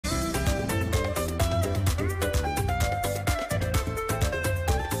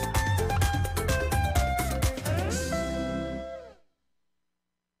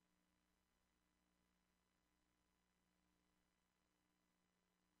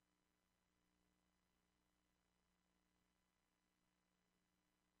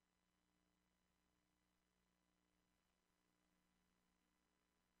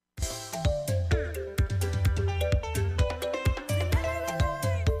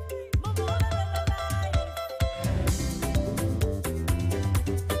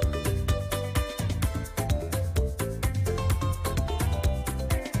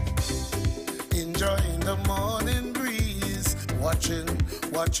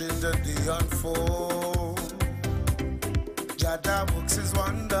watching the day unfold. Jada books is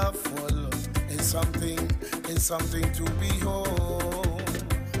wonderful. It's something to behold.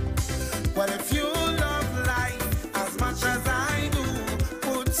 Well, if you love life as much as I do,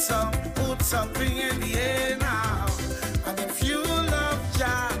 put something in the air now. And if you love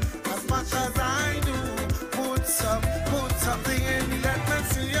Jah as much as I do, put something in the air. Let me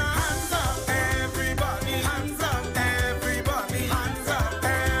see your hands up, everybody. Hands up, everybody. Hands up,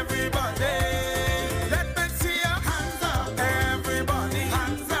 everybody. Let me see your hands up, everybody.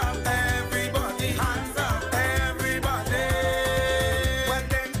 Hands up, everybody. Hands up, everybody. Well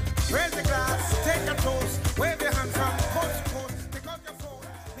then, raise the glass, take a toast, wave your hands from coast to coast. Pick up your phone,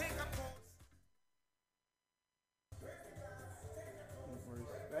 make a post.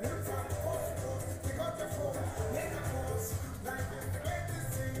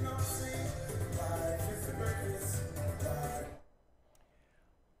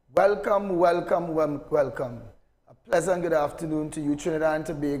 Welcome. A pleasant good afternoon to you, Trinidad and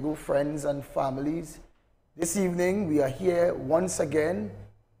Tobago friends and families. This evening, we are here once again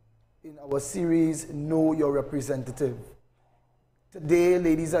in our series, Know Your Representative. Today,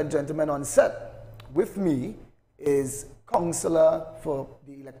 ladies and gentlemen, on set with me is Councillor for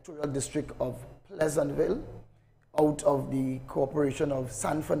the Electoral District of Pleasantville, out of the Corporation of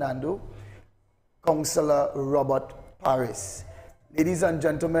San Fernando, Councillor Robert Paris. Ladies and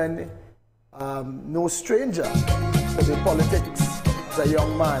gentlemen, no stranger to the politics as a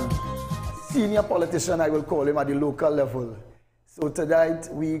young man, senior politician I will call him at the local level. So tonight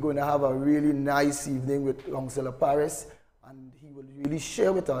we're going to have a really nice evening with Councillor Paris, and he will really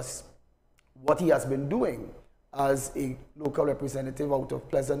share with us what he has been doing as a local representative out of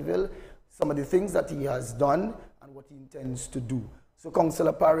Pleasantville, some of the things that he has done and what he intends to do. So,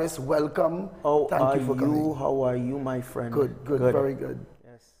 Councillor Paris, welcome. Thank you for coming. How are you, my friend? Good, very good.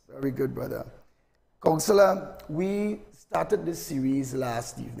 Yes. Very good, brother. Councillor, we started this series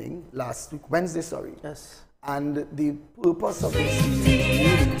last week, Wednesday, sorry. Yes. And the purpose of this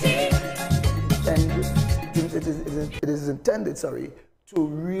series it is intended, to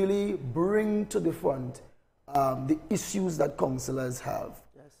really bring to the front the issues that councillors have.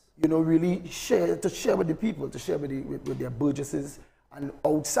 Yes. You know, really share with the people, to share with their burgesses, and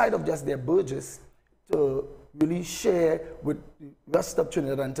outside of just their burgess, to really share with the rest of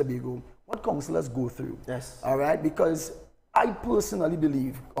Trinidad and Tobago what councillors go through. Yes. All right, because I personally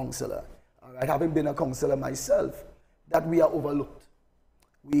believe, councillor, all right, having been a councillor myself, that we are overlooked.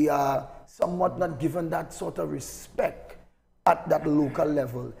 We are somewhat not given that sort of respect at that local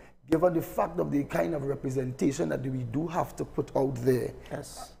level, given the fact of the kind of representation that we do have to put out there,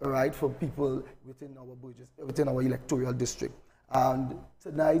 yes, right, for people within our budget, within our electoral district. And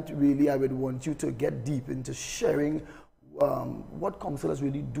tonight, really, I would want you to get deep into sharing what councillors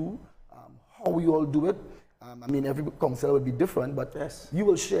really do, how we all do it. I mean, every councillor will be different, but yes, you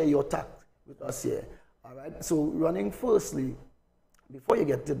will share your tact with us here. All right. So, running firstly, before you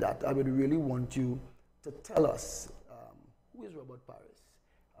get to that, I would really want you to tell us who is Robert Paris.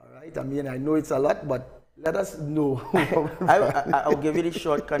 All right. I mean, I know it's a lot, but let us know. I'll give you the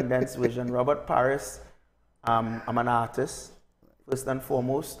short, condensed version. Robert Paris, I'm an artist, first and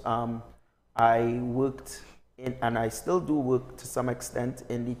foremost. I worked in, and I still do work to some extent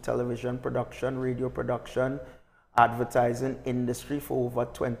in the television production, radio production, advertising industry for over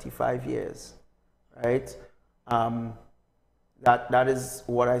 25 years, right? That is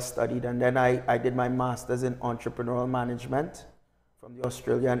what I studied. And then I did my master's in entrepreneurial management from the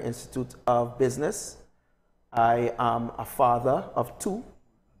Australian Institute of Business. I am a father of two.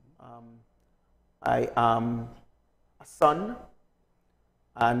 I am a son.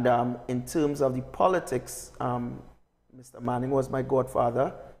 And in terms of the politics, Mr. Manning was my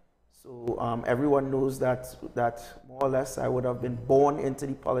godfather. So everyone knows that more or less I would have been born into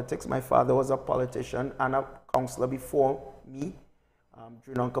the politics. My father was a politician and a councillor before me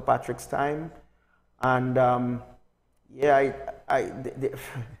during Uncle Patrick's time. And yeah,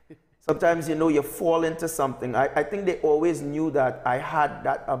 sometimes, you know, you fall into something. I think they always knew that I had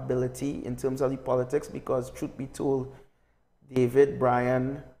that ability in terms of the politics, because truth be told, David,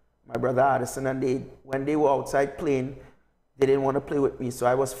 Brian, my brother Addison, and when they were outside playing, they didn't want to play with me. So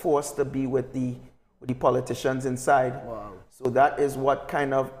I was forced to be with the politicians inside. Wow. So that is what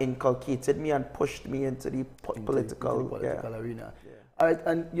kind of inculcated me and pushed me into the political arena. Yeah. All right,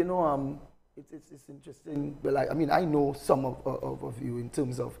 and you know, it's interesting. Well, I mean, I know some of you in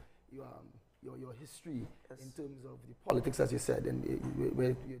terms of your history, yes, in terms of the politics, as you said, and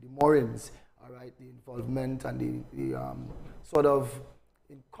the Maurice, all right, the involvement and the sort of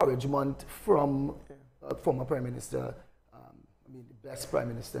encouragement from former Prime Minister mean, the best prime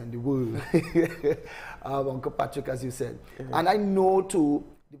minister in the world, Uncle Patrick, as you said. And I know too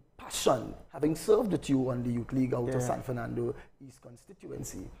the passion, having served with you on the Youth League out of San Fernando East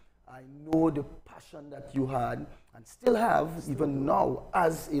constituency. I know the passion that you had and still have even now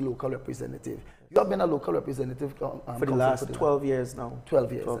as a local representative. You have been a local representative for the last 12 years now.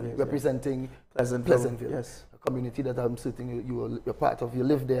 12 years, representing Pleasantville, yes. A community that I'm certain you're part of. You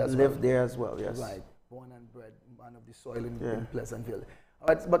live there as well. Live there as well, yes. Right, born and bred, man of the soil in Pleasantville. All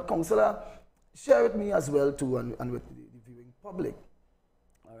right, but Councillor, share with me as well too, and with the viewing public.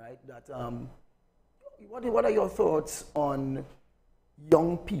 All right, that what are your thoughts on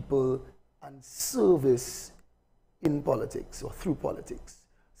young people and service in politics or through politics?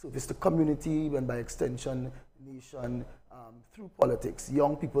 Service to community and by extension nation through politics,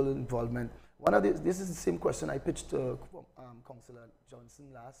 young people involvement. This is the same question I pitched to Councillor Johnson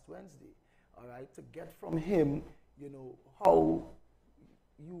last Wednesday. All right, to get from him, you know, how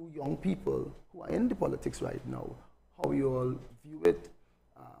you young people who are in the politics right now, how you all view it,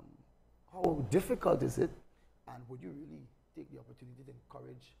 how difficult is it, and would you really take the opportunity to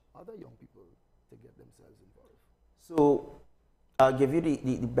encourage other young people to get themselves involved? So I'll give you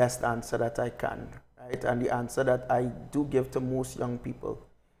the best answer that I can, right? And the answer that I do give to most young people.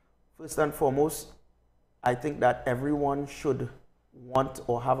 First and foremost, I think that everyone should want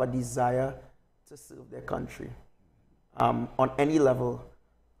or have a desire to serve their country on any level.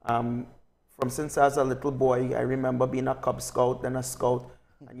 From since I was a little boy, I remember being a Cub Scout, then a Scout,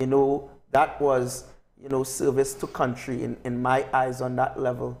 and you know, that was, you know, service to country in my eyes on that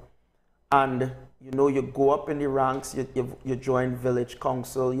level. And you know, you go up in the ranks, you join village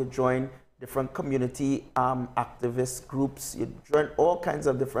council, you join different community activist groups, you join all kinds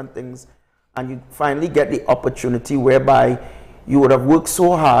of different things, and you finally get the opportunity whereby you would have worked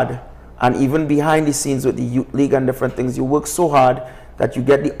so hard, and even behind the scenes with the Youth League and different things, you work so hard that you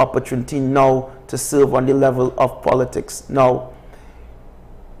get the opportunity now to serve on the level of politics. Now,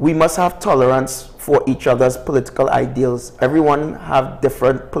 we must have tolerance for each other's political ideals. Everyone have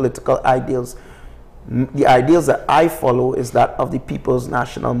different political ideals. The ideals that I follow is that of the People's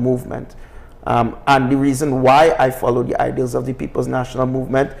National Movement. And the reason why I follow the ideals of the People's National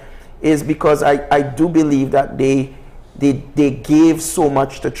Movement is because I do believe that they gave so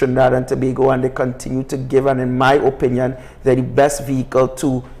much to Trinidad and Tobago, and they continue to give, and in my opinion, they're the best vehicle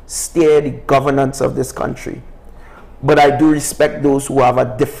to steer the governance of this country. But I do respect those who have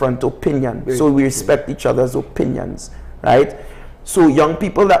a different opinion. So we respect each other's opinions, right? So young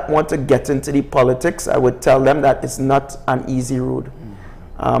people that want to get into the politics, I would tell them that it's not an easy road.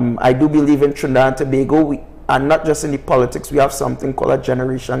 I do believe in Trinidad and Tobago, and not just in the politics, we have something called a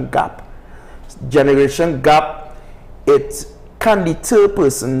generation gap. Generation gap, it can deter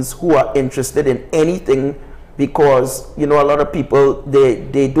persons who are interested in anything, because, you know, a lot of people,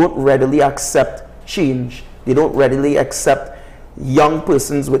 they don't readily accept change. They don't readily accept young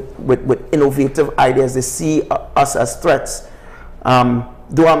persons with innovative ideas. They see us as threats.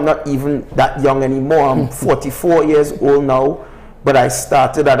 Though I'm not even that young anymore, I'm 44 years old now, but I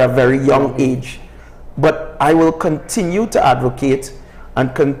started at a very young age. But I will continue to advocate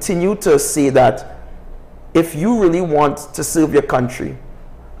and continue to say that if you really want to serve your country,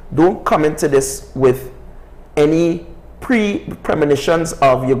 don't come into this with any premonitions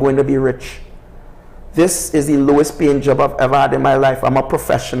of you're going to be rich. This is the lowest paying job I've ever had in my life. I'm a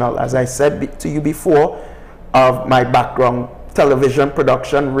professional, as I said to you before, of my background: television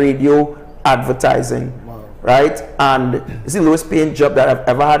production, radio, advertising, right? And it's the lowest paying job that I've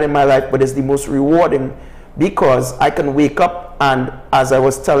ever had in my life, but it's the most rewarding, because I can wake up and, as I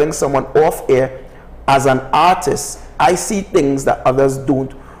was telling someone off air, as an artist, I see things that others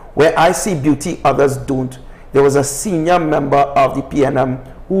don't. Where I see beauty, others don't. There was a senior member of the PNM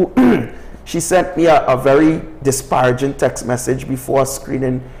who she sent me a very disparaging text message before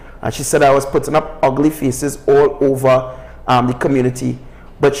screening, and she said I was putting up ugly faces all over the community,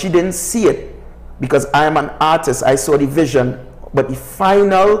 but she didn't see it because I am an artist. I saw the vision, but the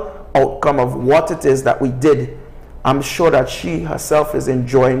final outcome of what it is that we did, I'm sure that she herself is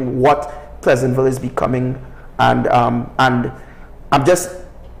enjoying what Pleasantville is becoming, and I'm just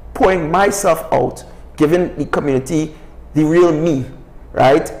pouring myself out, giving the community the real me,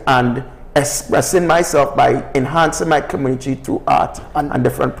 right, and expressing myself by enhancing my community through art and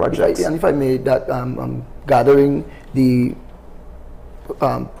different projects. And if I may, that gathering the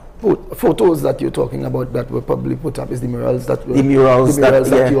photos that you're talking about that were probably put up is the murals that were The murals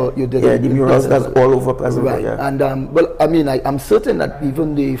that you did. Yeah, the murals that's all over Pleasantville. Right. Yeah. And well, I mean, I'm certain that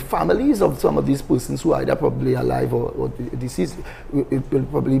even the families of some of these persons who are either probably alive or deceased, it will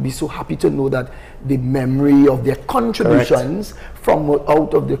probably be so happy to know that the memory of their contributions from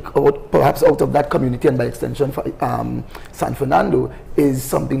perhaps out of that community and by extension San Fernando is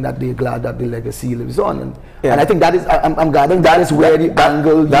something that they're glad that the legacy lives on. And I think that is, I'm gathering that is where the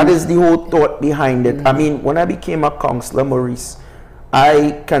angle... That is the whole thought behind it. I mean, when I became a councillor, Maurice,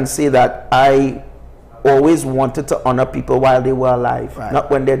 I can say that I always wanted to honor people while they were alive, not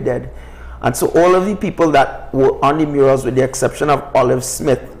when they're dead. And so all of the people that were on the murals, with the exception of Olive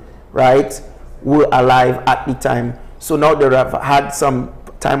Smith, right, were alive at the time. So now they have had some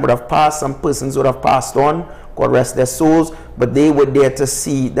time would have passed, some persons would have passed on, God rest their souls, but they were there to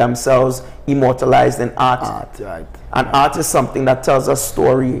see themselves immortalized in art. And art is something that tells a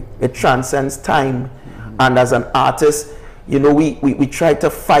story. It transcends time. And as an artist, you know, we try to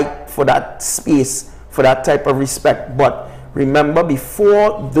fight for that space, for that type of respect. But remember,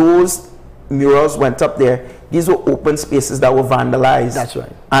 before those murals went up there, these were open spaces that were vandalized. That's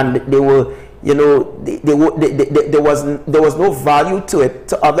right. And they were, you know, there was no value to it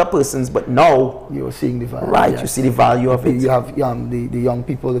to other persons, but now you're seeing the value. Right, you see the value of it. You have the young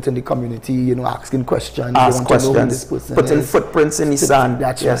people within the community, you know, asking questions. Ask questions, this person putting footprints in the sand.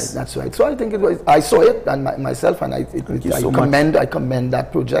 That's right. That's right. So I think it was. I saw it and myself, and I commend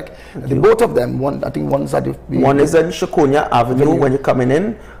that project. Both of them. One, I think one's at one is in Shakonia Avenue when you're coming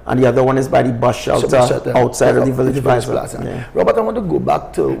in, and the other one is by the bus shelter outside of the Village Plaza. Yeah. Robert, I want to go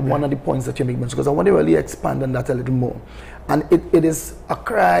back to one of the points that you make mention, because I want to really expand on that a little more. And it is a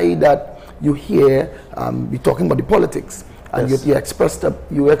cry that you hear, you're talking about the politics, and you expressed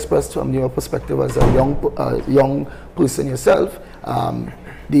from your perspective as a young person yourself,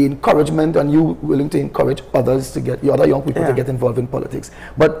 the encouragement, and you willing to encourage others to get, other young people to get involved in politics.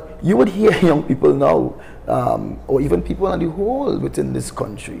 But you would hear young people now, or even people on the whole within this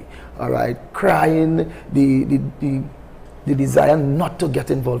country, all right, crying the desire not to get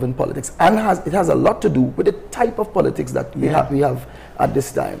involved in politics, and it has a lot to do with the type of politics that we have at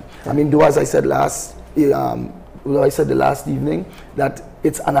this time. I mean, though, as I said the last evening, that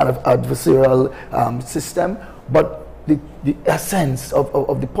it's an adversarial system, but the essence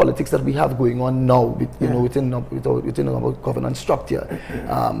of the politics that we have going on now, you know, within our governance structure,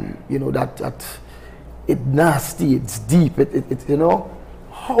 you know, that it's nasty, it's deep, it you know,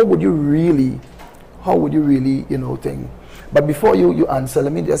 how would you really, you know, think? But before you answer,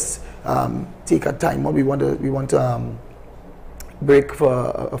 let me just take a time. We want to break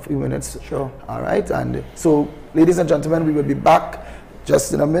for a few minutes. Sure. All right. And so, ladies and gentlemen, we will be back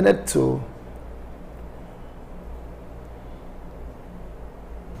just in a minute to.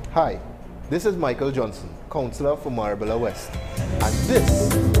 Hi, this is Michael Johnson, Councillor for Marabella West, and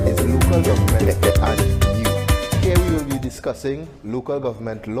this is Local Government and You. Here we will be discussing local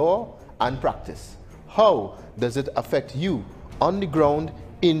government law and practice. How does it affect you on the ground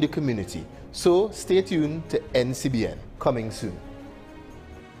in the community? So stay tuned to NCBN, coming soon.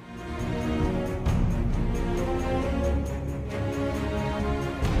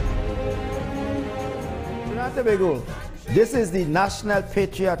 Tobago, this is the National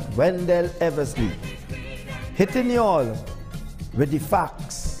Patriot Wendell Eversley, hitting you all with the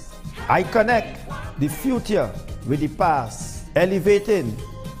facts. I connect the future with the past, elevating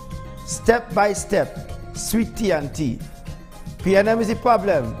step by step, sweet tea and tea. PNM is the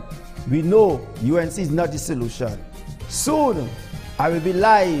problem. We know UNC is not the solution. Soon, I will be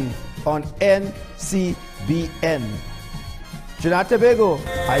live on NCBN. Trinidad Tobago,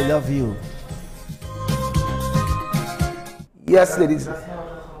 I love you. Yes, ladies. Raise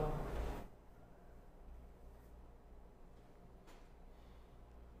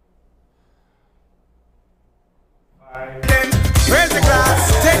the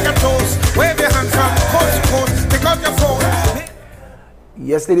glass, take a toast, wave your hand from coast to coast, pick up your phone.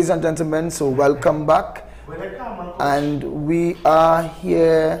 Yes, ladies and gentlemen, so welcome back. And we are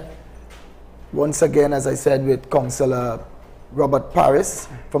here once again, as I said, with Councillor Robert Paris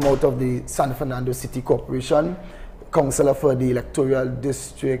from out of the San Fernando City Corporation, Councillor for the electoral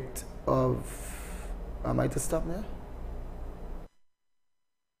district of, am I to stop there?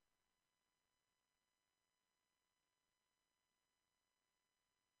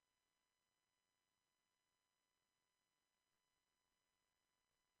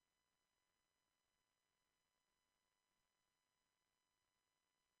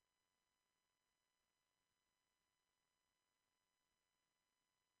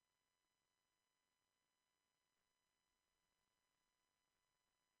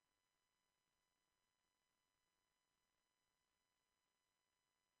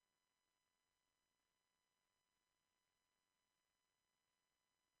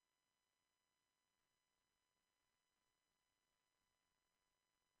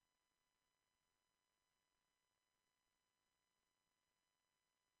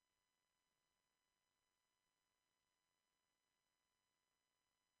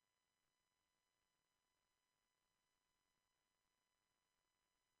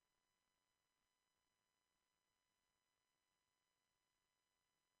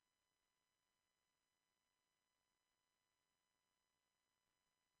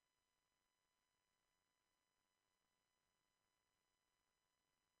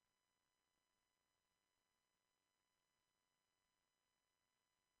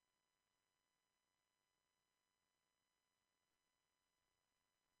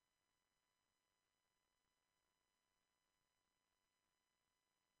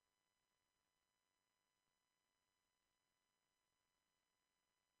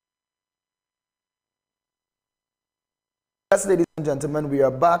 Yes, ladies and gentlemen, we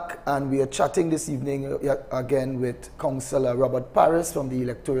are back and we are chatting this evening again with Councillor Robert Paris from the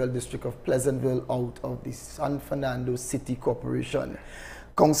electoral district of Pleasantville out of the San Fernando City Corporation.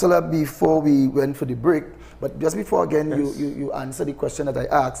 Councillor, before we went for the break, but just before again you answer the question that I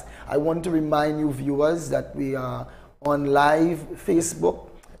asked, I want to remind you viewers that we are on live Facebook,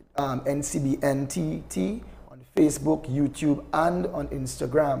 NCBNTT, on Facebook, YouTube, and on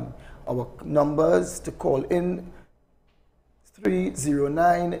Instagram. Our numbers to call in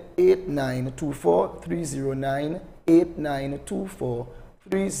 309-8924, 309-8924,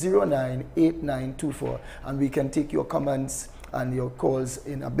 309-8924, and we can take your comments and your calls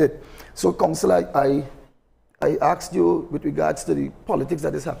in a bit. So, Councillor, I asked you with regards to the politics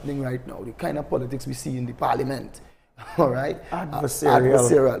that is happening right now, the kind of politics we see in the parliament. All right,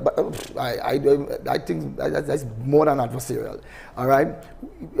 adversarial. But I think that's more than adversarial. All right,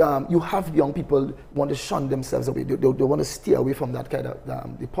 you have young people want to shun themselves away. They want to steer away from that kind of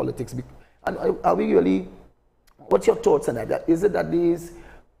the politics. And are we really? What's your thoughts on that? Is it that these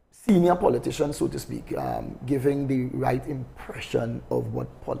senior politicians, so to speak, giving the right impression of what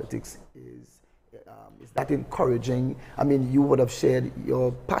politics is? Is that encouraging? I mean, you would have shared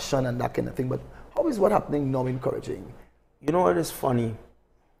your passion and that kind of thing, but how is what happening now encouraging? You know what is funny?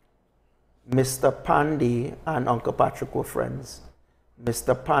 Mr. Pandey and Uncle Patrick were friends.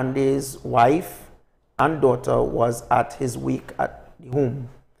 Mr. Pandey's wife and daughter was at his wake at the home.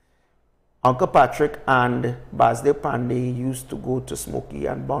 Uncle Patrick and Basdeo Pandey used to go to Smoky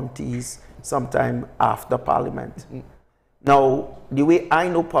and Bounties sometime after Parliament. Mm-hmm. Now, the way I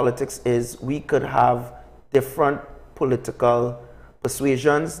know politics is we could have different political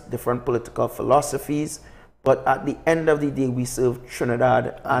persuasions, different political philosophies, but at the end of the day, we serve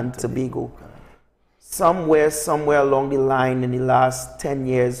Trinidad and Tobago. Somewhere along the line in the last 10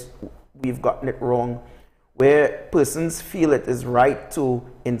 years, we've gotten it wrong, where persons feel it is right to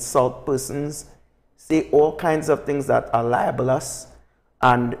insult persons, say all kinds of things that are libelous,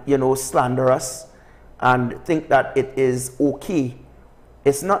 and, you know, slander us, and think that it is okay.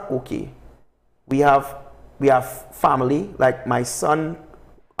 It's not okay. We have family. Like my son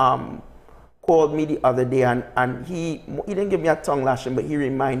called me the other day, and he didn't give me a tongue lashing, but he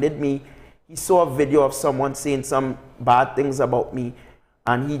reminded me, he saw a video of someone saying some bad things about me,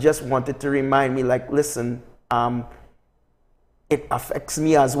 and he just wanted to remind me, like, listen, it affects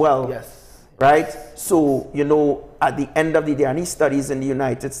me as well. Yes. Right? So, you know, at the end of the day, and he studies in the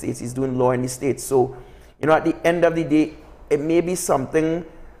United States, he's doing law in the States, so, you know, at the end of the day, it may be something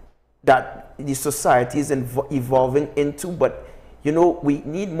that the society is evolving into, but, you know, we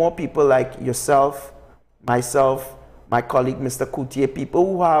need more people like yourself, myself, my colleague, Mr. Coutier, people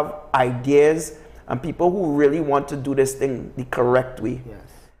who have ideas and people who really want to do this thing the correct way.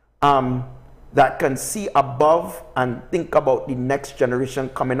 Yes. That can see above and think about the next generation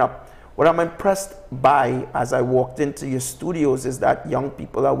coming up. What I'm impressed by as I walked into your studios is that young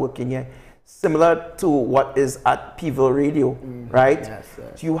people are working here, similar to what is at Peeville Radio, right? Yes,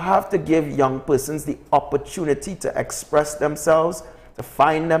 yes. So you have to give young persons the opportunity to express themselves, to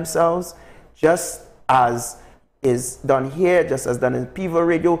find themselves, just as is done here, just as done in Peeville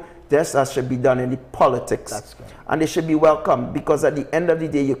Radio, just as should be done in the politics. That's good. And they should be welcome, because at the end of the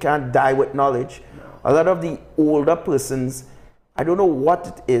day, you can't die with knowledge. No. A lot of the older persons, I don't know what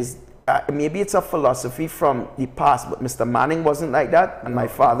it is, maybe it's a philosophy from the past, but Mr. Manning wasn't like that, and my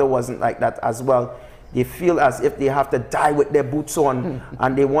father wasn't like that as well. They feel as if they have to die with their boots on,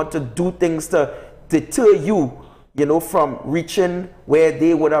 and they want to do things to deter you, you know, from reaching where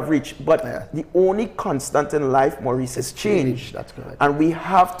they would have reached. But the only constant in life, Maurice, is change. That's correct. And we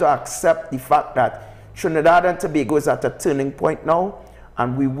have to accept the fact that Trinidad and Tobago is at a turning point now,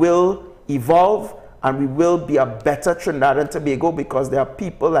 and we will evolve, and we will be a better Trinidad and Tobago, because there are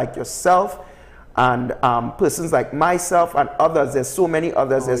people like yourself and persons like myself and others. There's so many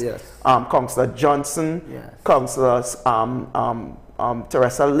others. There's Councillor Johnson, Councillors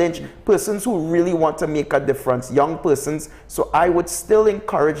Teresa Lynch, persons who really want to make a difference, young persons. So I would still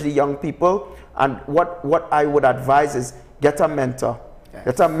encourage the young people, and what I would advise is get a mentor. Yes.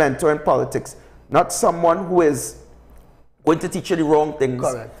 Get a mentor in politics, not someone who is going to teach you the wrong things.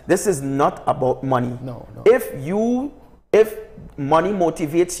 Correct. This is not about money. No. If money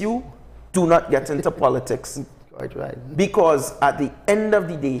motivates you, do not get into politics. Right. Because at the end of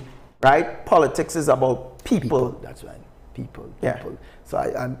the day, right, politics is about people. That's right. People. Yeah. So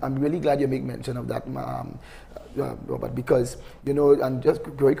I'm really glad you make mention of that, Robert, because, you know, and just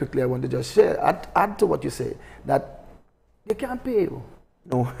very quickly, I want to just share, add to what you say, that they can't pay you.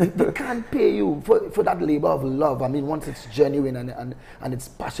 No. They can't pay you for that labor of love. I mean, once it's genuine and it's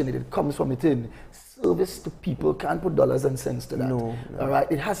passionate, it comes from within. Service to people can't put dollars and cents to that. No. All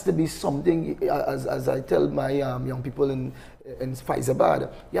right, it has to be something. As I tell my young people in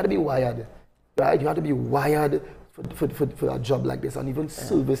Faizabad, you have to be wired, right? You have to be wired for a job like this, and even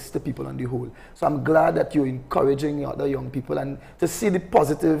service to people on the whole. So I'm glad that you're encouraging other young people and to see the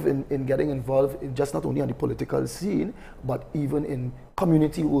positive in getting involved in just not only on the political scene, but even in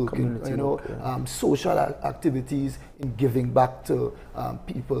community work, social activities, in giving back to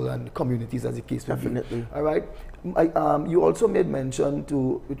people and communities, as the case may be. Definitely. All right. You also made mention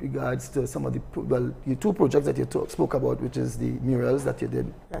with regards to some of the two projects that you spoke about, which is the murals that you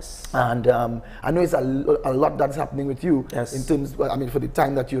did. Yes. And I know it's a lot that's happening with you in terms, I mean, for the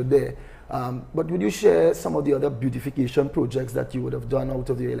time that you're there. But would you share some of the other beautification projects that you would have done out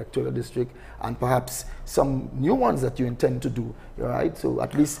of the electoral district, and perhaps some new ones that you intend to do? All right. So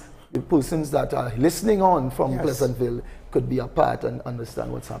at least the persons that are listening on from Pleasantville could be a part and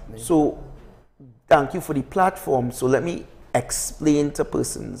understand what's happening. So, thank you for the platform. So let me explain to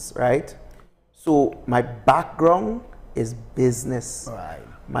persons, right? So my background is business. Right.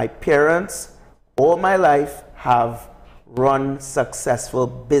 My parents, all my life, have run successful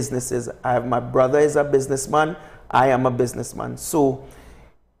businesses. My brother is a businessman. I am a businessman. So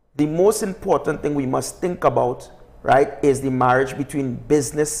the most important thing we must think about, right, is the marriage between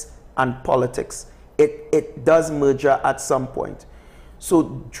business and politics. It does merge at some point. So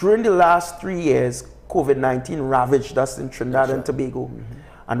during the last 3 years, COVID-19 ravaged us in Trinidad and Tobago.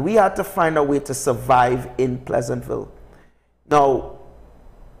 And we had to find a way to survive in Pleasantville. Now,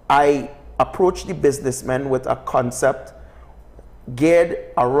 I approached the businessmen with a concept geared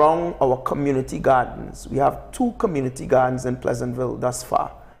around our community gardens. We have 2 community gardens in Pleasantville thus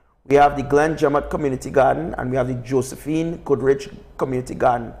far. We have the Glen Jemmet Community Garden and we have the Josephine Goodrich Community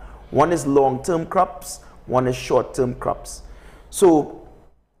Garden. One is long-term crops, one is short-term crops. So,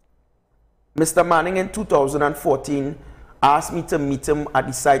 Mr. Manning in 2014 asked me to meet him at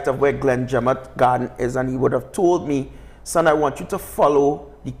the site of where Glen Jemmet Garden is, and he would have told me, son, I want you to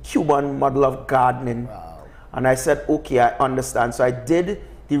follow the Cuban model of gardening. Wow. And I said, okay, I understand. So I did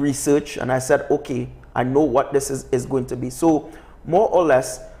the research and I said, okay, I know what this is going to be. So more or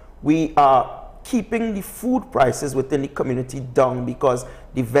less, we are keeping the food prices within the community down because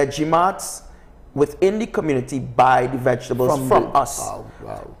the Vegimarts within the community buy the vegetables from us.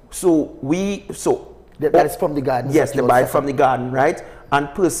 Wow. So that is from the garden. Yes, they buy from the garden, right?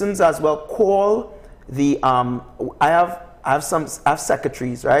 And persons as well call the I have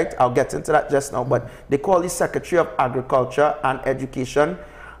secretaries, right? I'll get into that just now, but they call the Secretary of Agriculture and Education,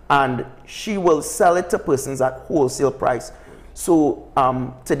 and she will sell it to persons at wholesale price. So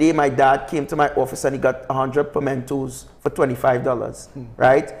today my dad came to my office and he got 100 pimentos for $25,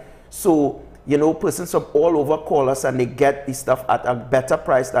 right? So, you know, persons from all over call us and they get the stuff at a better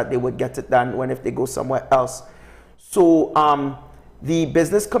price that they would get it than if they go somewhere else. So the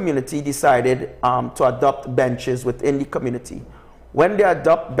business community decided to adopt benches within the community. When they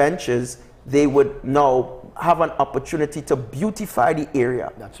adopt benches, they would now have an opportunity to beautify the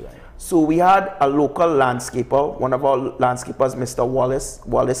area. That's right. So we had a local landscaper, one of our landscapers, Mr.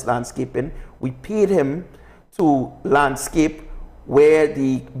 Wallace Landscaping. We paid him to landscape where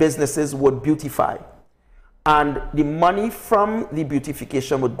the businesses would beautify. And the money from the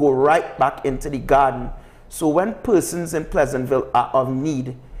beautification would go right back into the garden. So when persons in Pleasantville are of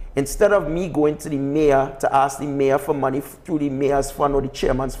need, instead of me going to the mayor to ask the mayor for money through the mayor's fund or the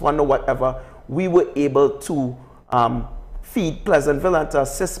chairman's fund or whatever, we were able to feed Pleasantville and to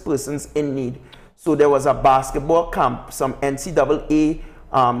assist persons in need. So there was a basketball camp. Some NCAA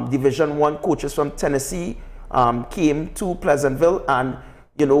Division I coaches from Tennessee came to Pleasantville, and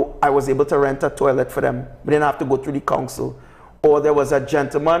you know, I was able to rent a toilet for them. We didn't have to go through the council. Or there was a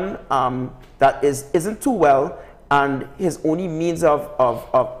gentleman that isn't too well, and his only means of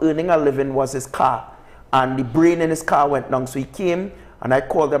earning a living was his car, and the brain in his car went down. So he came, and I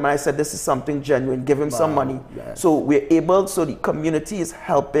called him and I said, this is something genuine, give him some money. Yes. So we're able, so the community is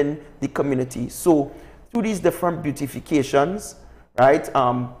helping the community. So through these different beautifications, right,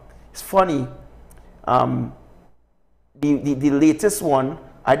 it's funny, the latest one,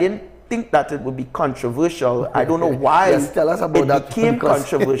 I didn't think that it would be controversial. I don't know why tell us about it became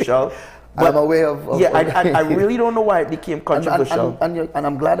controversial. But I'm aware of yeah, I really don't know why it became controversial. And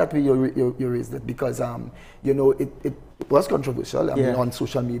I'm glad that you raised it, because you know, it was controversial. I mean, on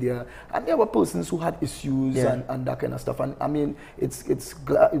social media, and there were persons who had issues and that kind of stuff. And I mean, it's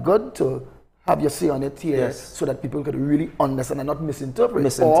good to have your say on it here, Yes. so that people could really understand and not misinterpret.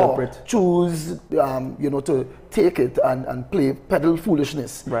 Misinterpret. Or choose, you know, to take it and play peddle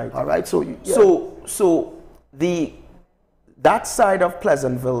foolishness. Right. All right. So, yeah. So that side of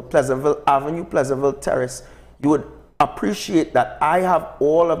Pleasantville Avenue, Pleasantville Terrace, you would appreciate that I have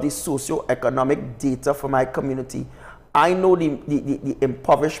all of the socio-economic data for my community. I know the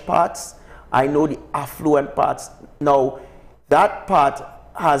impoverished parts. I know the affluent parts. Now, that part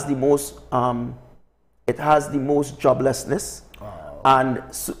has the most, it has the most joblessness. And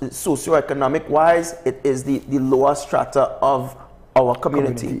socioeconomic wise, it is the lower strata of our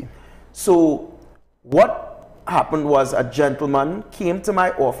community. So what happened was a gentleman came to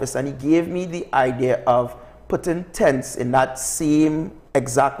my office and he gave me the idea of putting tents in that same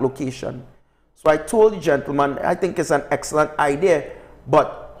exact location. So I told the gentleman, I think it's an excellent idea,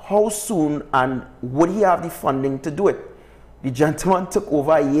 but how soon and would he have the funding to do it? The gentleman took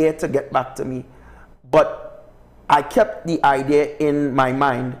over a year to get back to me, but I kept the idea in my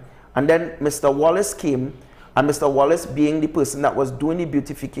mind. And then Mr. Wallace came, and Mr. Wallace, being the person that was doing the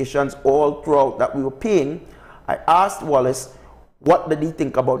beautifications all throughout that we were paying, I asked Wallace, what did he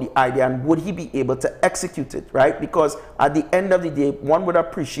think about the idea and would he be able to execute it, right? Because at the end of the day, one would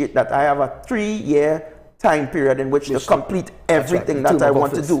appreciate that I have a 3-year time period in which to complete everything that I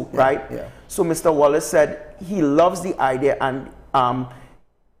want to do, right? Yeah. So Mr. Wallace said he loves the idea, and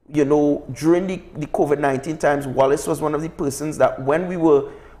you know, during the COVID-19 times, Wallace was one of the persons that when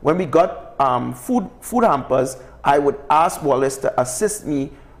we got food hampers, I would ask Wallace to assist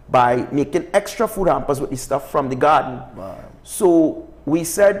me by making extra food hampers with the stuff from the garden. Wow. So we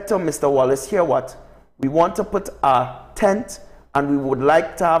said to Mr. Wallace, here what, we want to put a tent and we would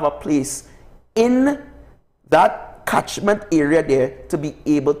like to have a place in that catchment area there to be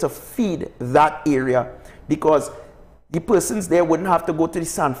able to feed that area, because the persons there wouldn't have to go to the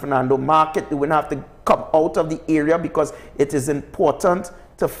San Fernando market, they wouldn't have to come out of the area, because it is important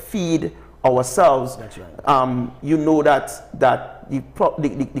to feed ourselves. That's right. You know that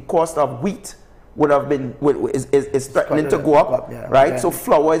the cost of wheat would have been is threatening to go up, yeah, right? yeah. So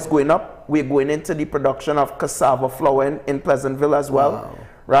flour is going up. We're going into the production of cassava flour in Pleasantville as well, Wow.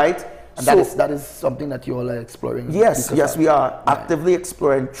 right? And So that is something that you all are exploring. yes, because we are actively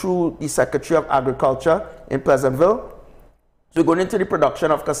exploring through the Secretary of Agriculture in Pleasantville. So we're going into the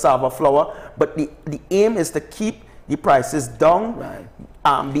production of cassava flour, but the aim is to keep the prices down,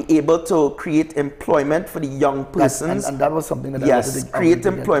 Right. be able to create employment for the young persons. And that was something that I Yes, wanted to create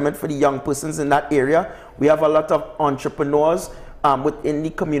get. employment for the young persons in that area. We have a lot of entrepreneurs within the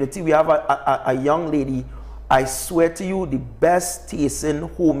community. We have a young lady, I swear to you, the best tasting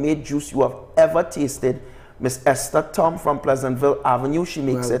homemade juice you have ever tasted. Miss Esther Tom from Pleasantville Avenue, she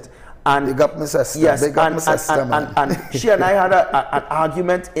makes it. And Big up Miss Esther. yes, Big up Miss Esther, man. and she and I had an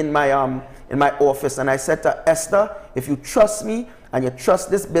argument in my office, and I said to Esther, if you trust me and you trust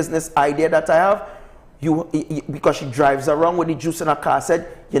this business idea that I have, you because she drives around with the juice in her car, I said,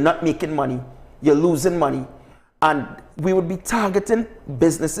 you're not making money, you're losing money. And we would be targeting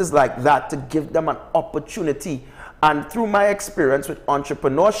businesses like that to give them an opportunity. And through my experience with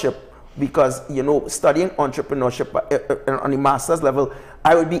entrepreneurship, because, you know, studying entrepreneurship on the master's level,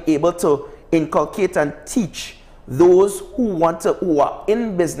 I would be able to inculcate and teach those who are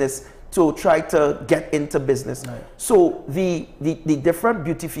in business to try to get into business. Right. So the different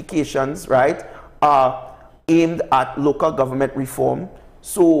beautifications, right, are aimed at local government reform.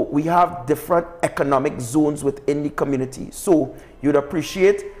 So we have different economic zones within the community. So you'd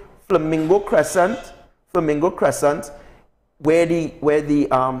appreciate Flamingo Crescent, where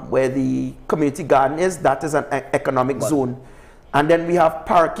the community garden is. That is an economic zone. And then we have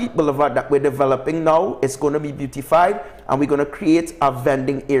Parakeet Boulevard that we're developing now. It's going to be beautified, and we're going to create a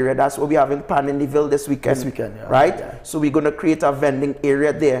vending area. That's what we have in Panendyville this weekend. Yeah. Right? Yeah. So we're going to create a vending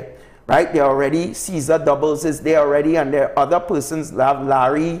area there. Right? They're already, Caesar Doubles is there already, and there are other persons. You have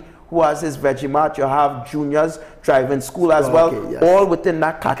Larry, who has his Vegemart. You have Junior's driving school as well, okay, yes. all within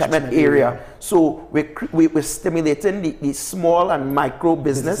that catchment area. So we're stimulating the small and micro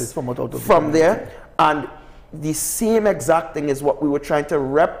business from there. And the same exact thing is what we were trying to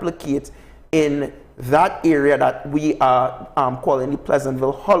replicate in that area that we are calling the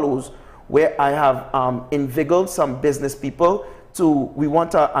Pleasantville Hollows, where I have inveigled some business people we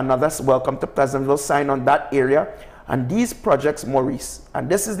want another welcome to Pleasantville sign on that area. And these projects, Maurice, and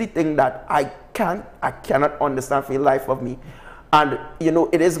this is the thing that I cannot understand for the life of me. And, you know,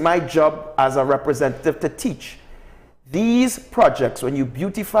 it is my job as a representative to teach. These projects, when you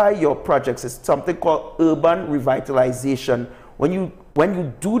beautify your projects, it's something called urban revitalization. When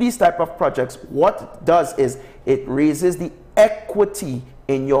you do these type of projects, what it does is it raises the equity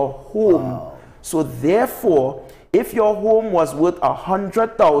in your home. Wow. So therefore, if your home was worth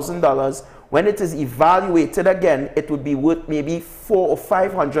 $100,000, when it is evaluated again, it would be worth maybe $400,000 or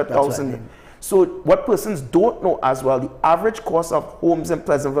 $500,000. So what persons don't know as well, the average cost of homes in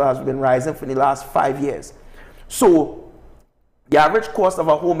Pleasantville has been rising for the last 5 years. So the average cost of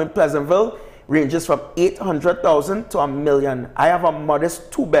a home in Pleasantville ranges from $800,000 to $1 million. I have a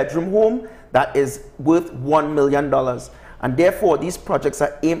modest 2-bedroom home that is worth $1 million. And therefore, these projects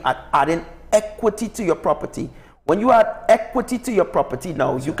are aimed at adding equity to your property. When you add equity to your property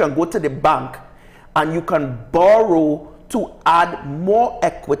now, you can go to the bank and you can borrow to add more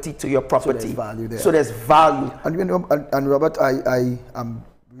equity to your property. So there's value there. So there's value. And, you know, and Robert, I am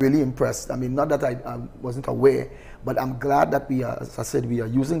really impressed. I mean, not that I wasn't aware, but I'm glad that we are, as I said, we are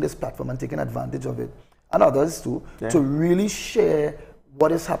using this platform and taking advantage of it, and others too, to really share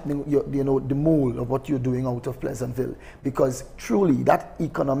what is happening, you know, the mold of what you're doing out of Pleasantville. Because truly, that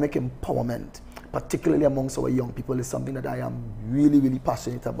economic empowerment, particularly amongst our young people, is something that I am really, really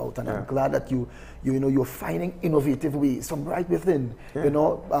passionate about. And I'm glad that you're finding innovative ways from right within, you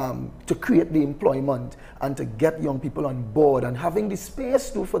know, to create the employment and to get young people on board, and having the space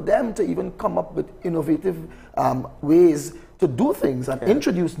too for them to even come up with innovative ways to do things and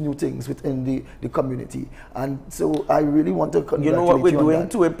introduce new things within the community. And so I really want to congratulate you. You know what we're doing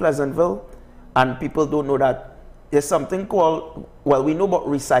that. too in Pleasantville, and people don't know that. There's something called, well, we know about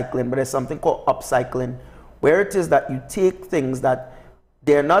recycling, but there's something called upcycling, where it is that you take things that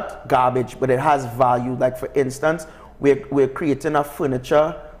they're not garbage, but it has value. Like for instance, we're creating a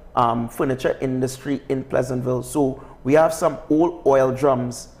furniture industry in Pleasantville. So we have some old oil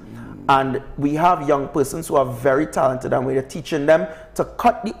drums, and we have young persons who are very talented, and we're teaching them to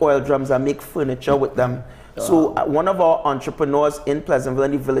cut the oil drums and make furniture with them. So one of our entrepreneurs in Pleasantville,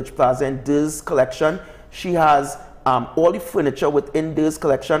 in the Village Plaza, in Diz's collection, she has all the furniture within this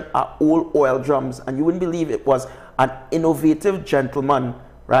collection are old oil drums. And you wouldn't believe it was an innovative gentleman,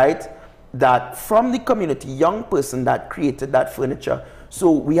 right, that from the community, young person that created that furniture.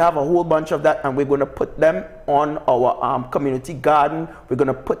 So we have a whole bunch of that, and we're going to put them on our community garden. We're going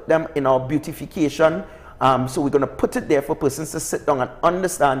to put them in our beautification. So we're going to put it there for persons to sit down and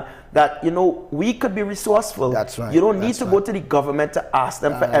understand that, you know, we could be resourceful. That's right. You don't need to go to the government to ask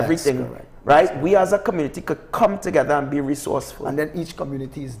them for everything. Right? We as a community could come together and be resourceful. And then each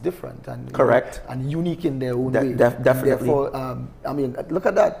community is different and correct, and unique in their own way. Definitely. Therefore, I mean, look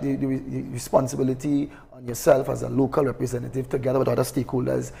at that, the responsibility on yourself as a local representative, together with other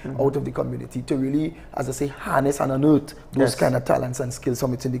stakeholders out of the community, to really, as I say, harness and unearth those kind of talents and skills from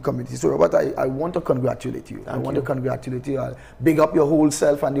within the community. So, Robert, I want to congratulate you. I want to congratulate you. I'll big up your whole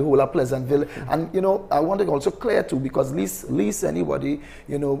self and the whole of Pleasantville. And, you know, I want to also clear too, because least anybody,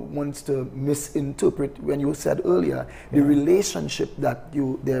 you know, wants to misinterpret when you said earlier the relationship that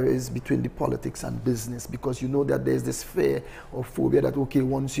there is between the politics and business, because you know that there's this fear or phobia that, okay,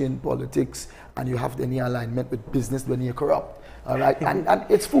 once you're in politics and you have any alignment with business, then you're corrupt. All right, and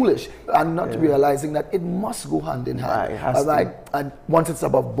it's foolish, and not realizing that it must go hand in hand. All right, and once it's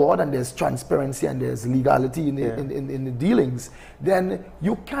above board and there's transparency and there's legality in the dealings, then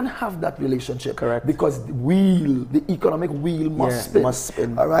you can have that relationship. Correct. Because the economic wheel must spin. Must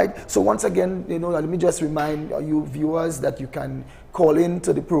spin. All right. So once again, you know, let me just remind you viewers that you can call in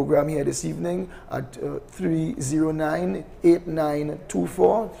to the program here this evening at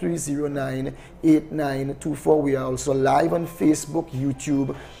 309-8924, 309-8924. We are also live on Facebook,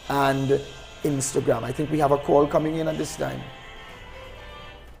 YouTube, and Instagram. I think we have a call coming in at this time.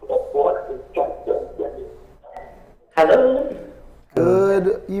 Hello.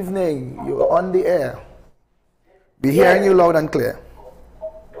 Good evening. You're on the air. We're hearing you loud and clear.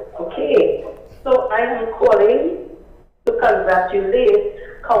 Okay. So I am calling to congratulate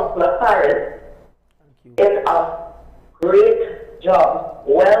Councillor Paris in a great job.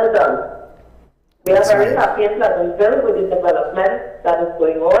 Well done. We are very happy in Pleasantville with the development that is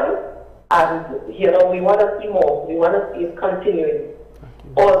going on, and you know, we want to see more. We want to see it continuing.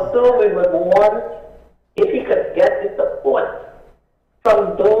 Also, we would want, if we could get the support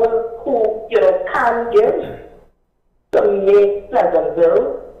from those who, you know, can give, to make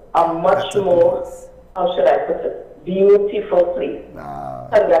Pleasantville a much more, how should I put it, beautiful place.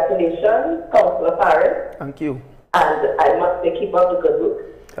 Congratulations, Councillor Paris. Thank you. And I must say, keep up the good work.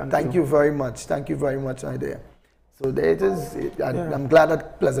 Thank you very much. Thank you very much, Idea. So there it is. I'm glad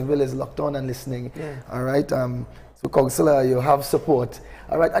that Pleasantville is locked on and listening. All right. So, Councillor, you have support.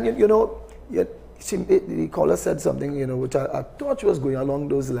 All right. And you know, the caller said something, you know, which I thought was going along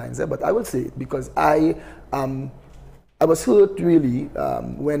those lines. But I will say it because I was hurt really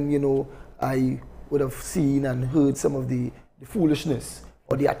when, you know, I would have seen and heard some of the foolishness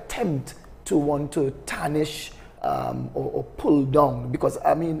or the attempt to want to tarnish or pull down. Because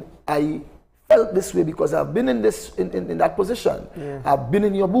I mean, I felt this way because I've been in that position. Yeah. I've been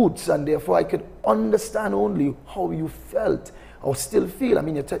in your boots, and therefore I could understand only how you felt or still feel. I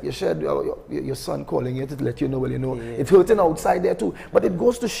mean, you shared your son calling you to let you know, well, you know, yeah, it's hurting outside there too. But it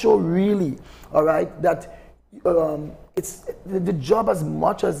goes to show really, all right, that it's the job, as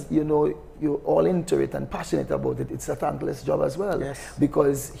much as, you know, you're all into it and passionate about it, it's a thankless job as well. Yes.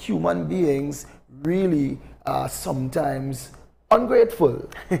 Because human beings really are sometimes ungrateful,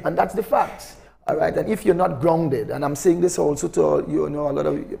 and that's the facts. All right, and if you're not grounded, and I'm saying this also to, you know, a lot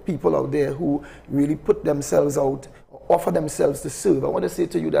of people out there who really put themselves out, offer themselves to serve, I want to say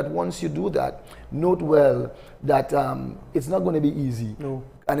to you that once you do that, note well that it's not going to be easy. No.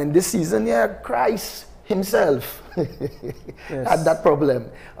 And in this season, yeah, Christ himself had that problem,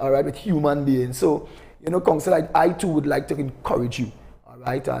 all right, with human beings. So, you know, Council, I too would like to encourage you, all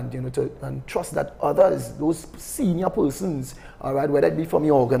right, and, you know, and trust that others, those senior persons, all right, whether it be from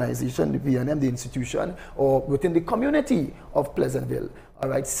your organization, the VNM, the institution, or within the community of Pleasantville, all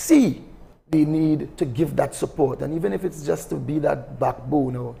right, see the need to give that support. And even if it's just to be that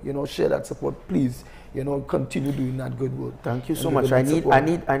backbone, or, you know, share that support, please, you know, continue doing that good work. Thank you so much. I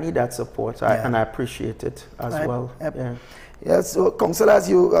need that support, yeah. And I appreciate it as well. Yeah. Yeah. So, Councillor, as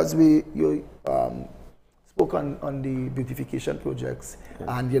you spoke on the beautification projects,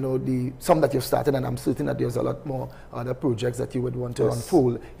 yeah, and, you know, some that you've started, and I'm certain that there's a lot more other projects that you would want to, yes,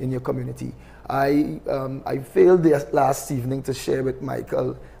 unfold in your community. I failed last evening to share with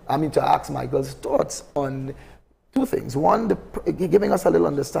Michael. To ask Michael's thoughts on two things. One, giving us a little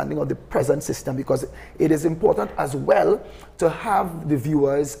understanding of the present system, because it is important as well to have the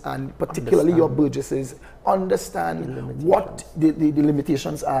viewers, and particularly your burgesses, understand what the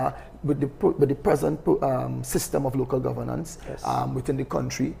limitations are with the present system of local governance, yes, within the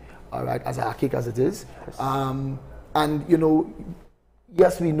country, all right, as archaic as it is. Yes. And, you know,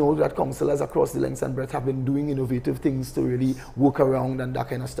 yes, we know that councillors across the length and breadth have been doing innovative things to really work around and that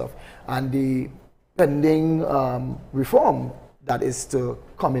kind of stuff. And the pending reform that is to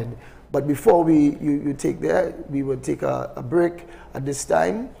come in. But before you take there, we will take a break at this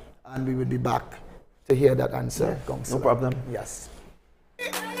time, and we will be back to hear that answer, yeah, councillor. No problem. Yes.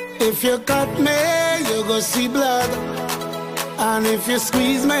 If you cut me, you go see blood. And if you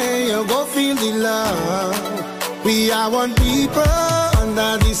squeeze me, you go feel the love. We are one people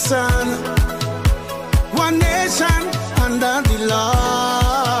under the sun, one nation under the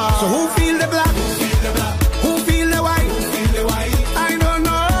law. So who feel the black? Who feel the black? Who feel the white? Who feel the white? I don't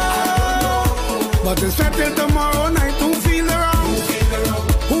know. But it's not till tomorrow night. Who feel the wrong? Who feel the wrong?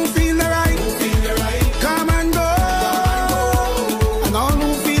 Who feel the right? Who feel the right? Come and go. And all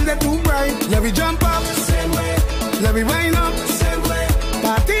who feel the too bright, let me jump up, same way. Let me wind up, same way.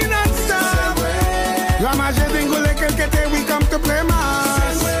 Party non-stop. We come to play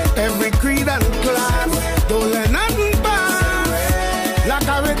mass. Every creed and class. Don't let nothing pass. Like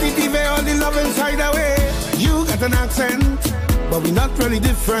a ready TV, all the love inside away. You got an accent, but we not really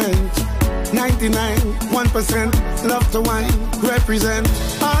different. 99, 1% love to wine, represent.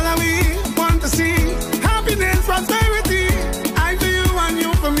 All that we want to see, happiness, prosperity. I do you and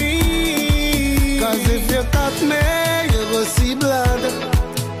you for me. Cause if you cut me, you will see blood.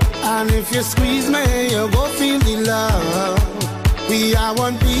 And if you squeeze me, you go feel the love. We are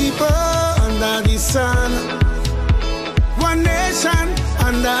one people under the sun, one nation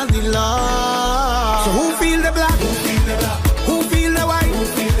under the law. So who feel the black? Who feel the black? Who feel the white? Who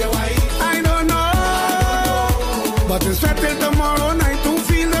feel the white? I don't know. But it's not till tomorrow night. Who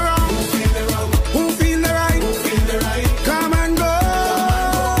feel the wrong? Who feel the wrong? Who feel the right? Who feel the right? Come and go.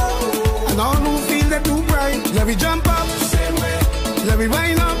 And all who feel the too bright, let me jump up, same way. Let me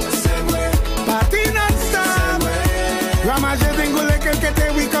wind up, same way. Party non-stop.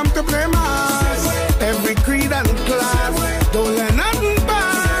 We come to play mass. Every creed and class. Don't let nothing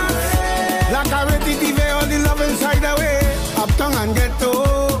pass. Like a ready TV, all the love inside away. Uptown and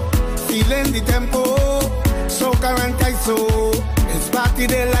ghetto, feeling the tempo. So current so it's party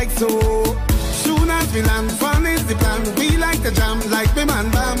they like so. Soon as we land, fun is the plan. We like to jam like the man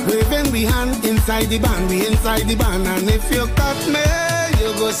bam. Waving we hand inside the band, we inside the band. And if you cut me,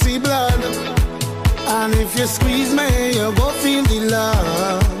 you go see blood. And if you squeeze me, you go feel the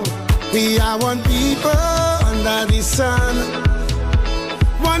love. We are one people under the sun,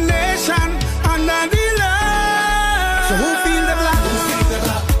 one nation under the law. So who feel the black? Who feel the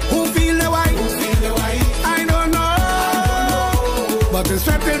black? Who feel the white? Who feel the white? I don't know. But it's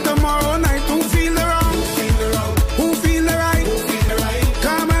not till tomorrow night. Who feel the wrong? Who feel the wrong? Who feel the right? Who feel the right?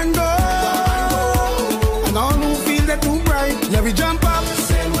 Come and go. And all who feel the too bright, let me jump up.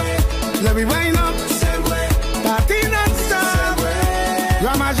 When we wind up, party non-stop.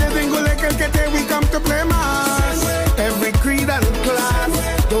 Ramage Dingule Kelkete, we come to play mass. Every creed and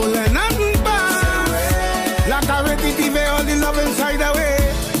class, don't let nothing pass. Like already TV, all the love inside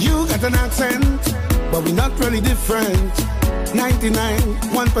away. You got an accent, but we not really different. 99,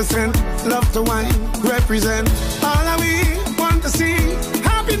 1% love to wine, represent. All that we want to see,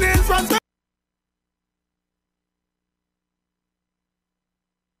 happiness from the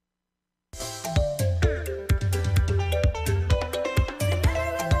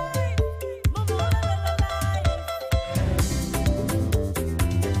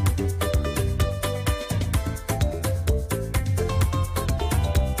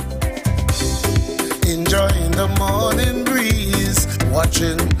enjoying the morning breeze,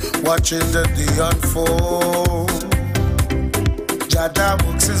 watching the day unfold. Jada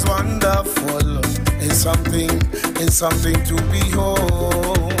books is wonderful, it's something to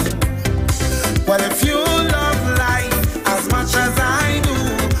behold. Well, if you love life as much as I do,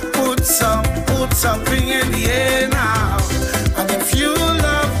 put something in the air now. And if you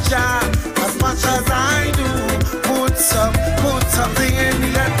love Jah as much as I do, put something in the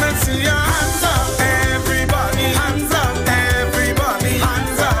air. Let's see your hands up, everybody, hands up, everybody,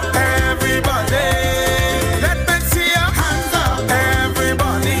 hands up, everybody. Let me see your hands up,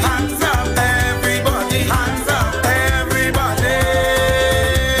 everybody, hands up, everybody, hands up, everybody.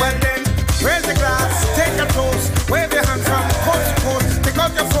 Well then, raise the glass, take a toast, wave your hands from coast to coast, take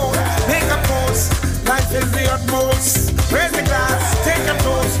out your phone, make a post. Life is the utmost. Raise the glass, take a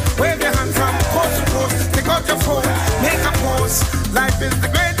toast, wave your hands from coast to coast, take out your phone, make a post. Life is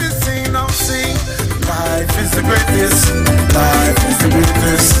the greatest thing, now sing. Life is the greatest, life is the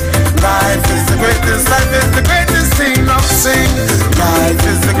greatest, life is the greatest, life is the greatest thing, now sing. Life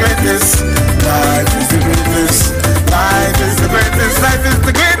is the greatest, life is the greatest, life is the greatest, life is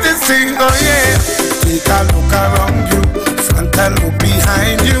the greatest thing, oh yeah. Take a look around you, front and look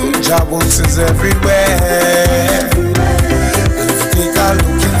behind you, Jah works is everywhere. And if you take a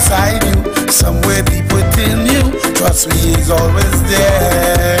look inside you, somewhere deep within you, trust me, he's always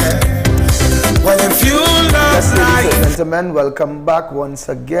there. Well, if you love Yes, ladies life. and gentlemen, welcome back once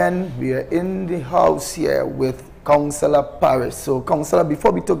again. We are in the house here with Councillor Paris. So, Councillor,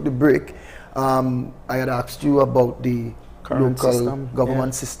 before we took the break, I had asked you about the Current local system,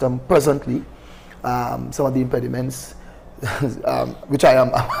 government system presently, some of the impediments, which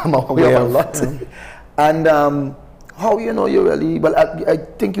I'm aware of a lot. And how you really, well, I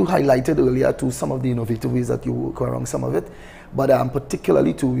think you highlighted earlier to some of the innovative ways that you work around some of it, but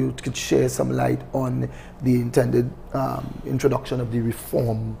particularly to you could share some light on the intended introduction of the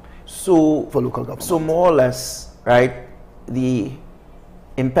reform for local government. So more or less, right, the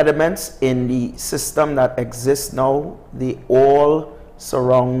impediments in the system that exists now, they all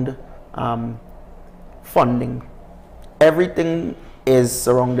surround funding. Everything is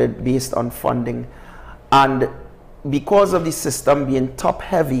surrounded based on funding. And because of the system being top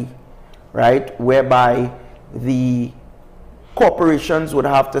heavy, right, whereby the corporations would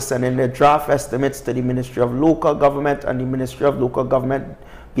have to send in their draft estimates to the Ministry of Local Government, and the Ministry of Local Government,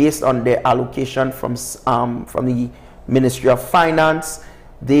 based on their allocation from the Ministry of Finance,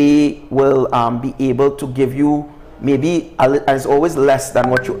 they will be able to give you maybe as always less than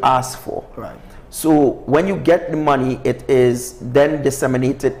what you ask for. Right. So when you get the money, it is then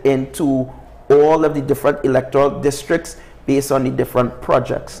disseminated into all of the different electoral districts based on the different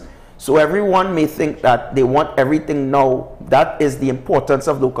projects. So everyone may think that they want everything now. That is the importance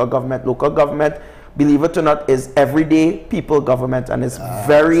of local government. Local government, believe it or not, is everyday people government, and it's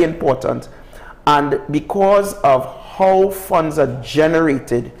very important. And because of how funds are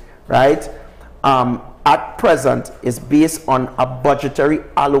generated, right, at present is based on a budgetary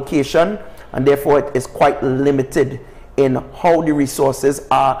allocation, and therefore it is quite limited in how the resources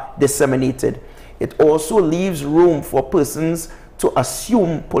are disseminated. It also leaves room for persons to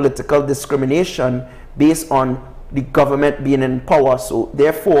assume political discrimination based on the government being in power. So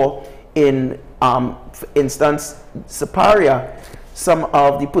therefore, in for instance, Superior, some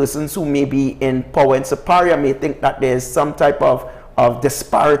of the persons who may be in power in Superior may think that there's some type of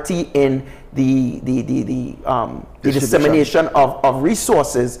disparity in the dissemination of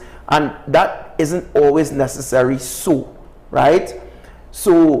resources, and that isn't always necessary so, right?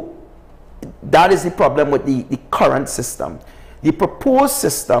 So that is the problem with the current system. The proposed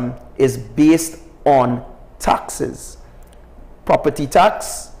system is based on taxes, property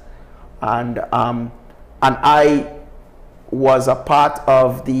tax, and I was a part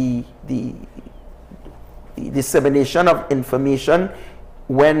of the dissemination of information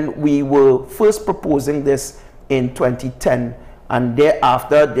when we were first proposing this in 2010, And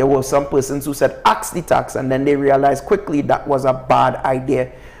thereafter, there were some persons who said, axe the tax, and then they realized quickly that was a bad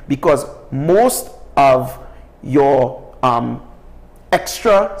idea, because most of your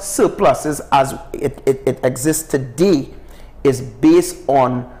extra surpluses as it exists today is based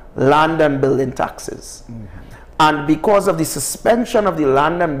on land and building taxes. And because of the suspension of the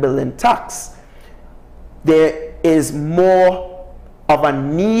land and building tax, there is more of a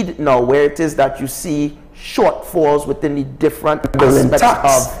need now where it is that you see shortfalls within the different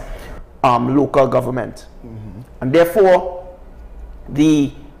aspects of local government. And therefore,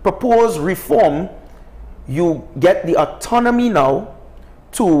 the proposed reform, you get the autonomy now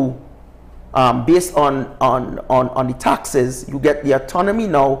to, based on the taxes, you get the autonomy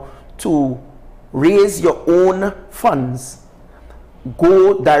now to raise your own funds,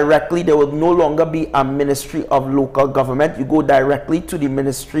 go directly. There will no longer be a Ministry of Local Government. You go directly to the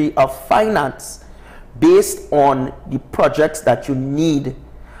Ministry of Finance based on the projects that you need.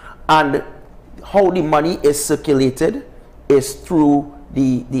 And how the money is circulated is through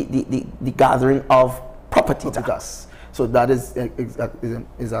the gathering of property tax. So that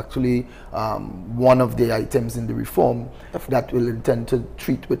is actually one of the items in the reform that will intend to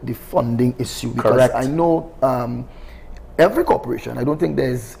treat with the funding issue. Because Correct. I know every corporation, I don't think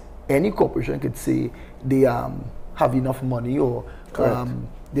there's any corporation could say they have enough money, or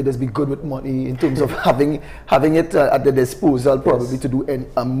they just be good with money in terms of having it at their disposal, probably to do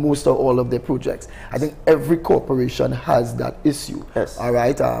most or all of their projects. I think every corporation has that issue. Yes. All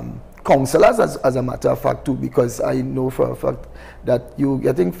right. Councillors, as a matter of fact, too, because I know for a fact that you're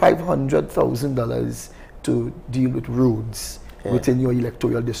getting $500,000 to deal with roads within your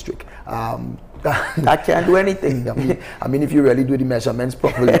electoral district. I can't do anything. I mean, if you really do the measurements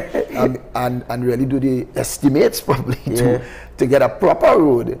properly and really do the estimates properly to get a proper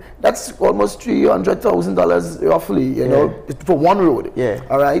road, that's almost $300,000 roughly, you know, for one road.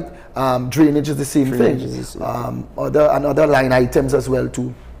 All right. Drainage is the same thing. Other line items as well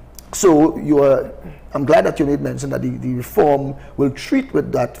too. So I'm glad that you made mention that the reform will treat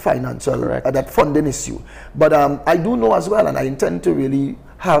with that financial, that funding issue. But I do know as well, and I intend to really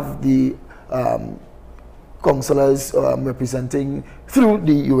have the councillors representing through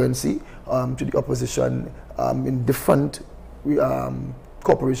the UNC to the opposition in different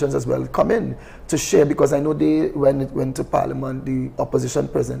corporations as well come in to share, because I know when it went to Parliament, the opposition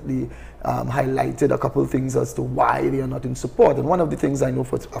presently highlighted a couple of things as to why they are not in support. And one of the things I know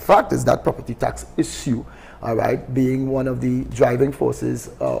for a fact is that property tax issue, all right, being one of the driving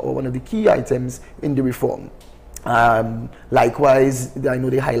forces or one of the key items in the reform. Likewise, I know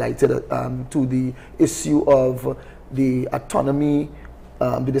they highlighted to the issue of the autonomy,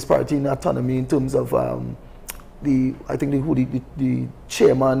 the disparity in autonomy in terms of the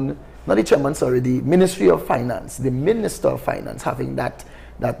chairman, not the chairman, sorry, the Ministry of Finance, the Minister of Finance having that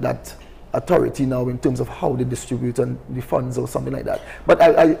authority now in terms of how they distribute the funds or something like that. But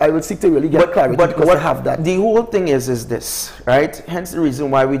I will seek to really get clarity, because I have that. The whole thing is this, right? Hence the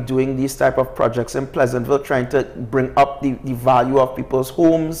reason why we're doing these type of projects in Pleasantville, trying to bring up the value of people's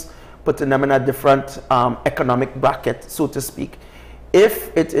homes, putting them in a different economic bracket, so to speak.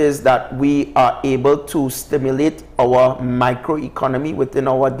 If it is that we are able to stimulate our microeconomy within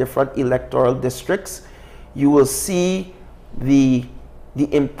our different electoral districts, you will see the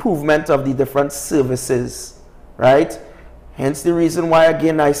improvement of the different services, right? Hence the reason why,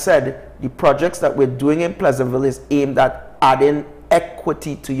 again, I said the projects that we're doing in Pleasantville is aimed at adding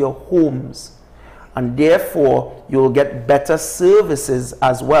equity to your homes, and therefore you'll get better services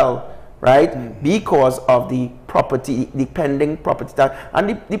as well, right? Because of the pending property tax.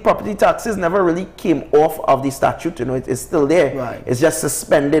 And the property taxes never really came off of the statute, you know, it is still there. Right. It's just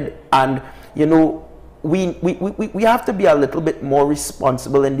suspended. And, you know, we have to be a little bit more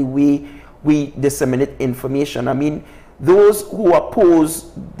responsible in the way we disseminate information. I mean, those who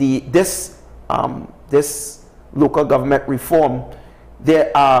oppose this local government reform,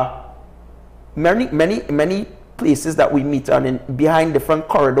 there are many places that we meet on behind different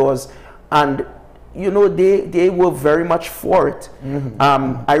corridors, and you know, they were very much for it.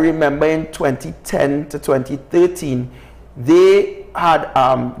 I remember in 2010 to 2013, they had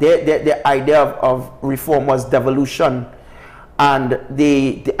their idea of reform was devolution, and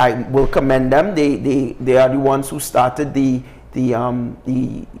I will commend them. They are the ones who started the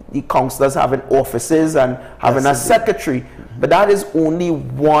councillors having offices and having a secretary. But that is only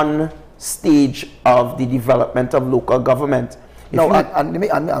one stage of the development of local government. No, I'm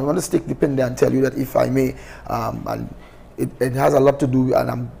going to stick the pin there and tell you that, if I may, and it has a lot to do, and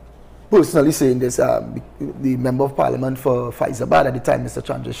I'm personally saying this, the Member of Parliament for Faizabad at the time, Mr.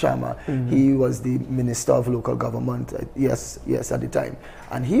 Chandra Sharma, he was the Minister of Local Government, yes, at the time.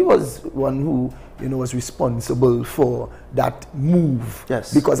 And he was one who, was responsible for that move.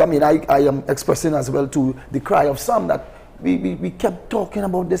 Yes. Because, I mean, I am expressing as well to the cry of some that we kept talking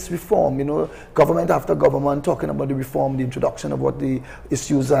about this reform, government after government talking about the reform, the introduction of what the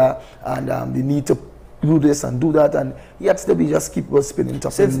issues are, and the need to do this and do that, and yet still we just keep spinning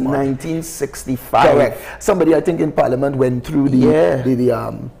top. Since 1965. Correct. Somebody, I think, in Parliament went through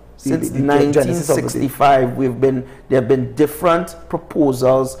since 1965, there have been different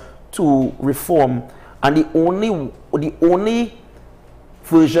proposals to reform, and the only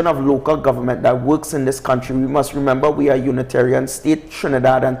version of local government that works in this country, we must remember we are a Unitarian state,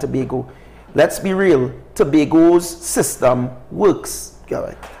 Trinidad and Tobago. Let's be real, Tobago's system works.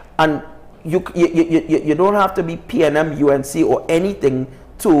 Correct. And you don't have to be PNM, UNC or anything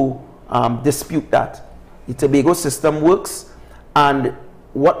to dispute that. The Tobago system works, and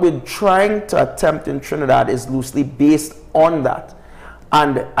what we're trying to attempt in Trinidad is loosely based on that.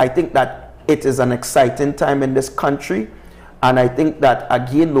 And I think that it is an exciting time in this country. And I think that,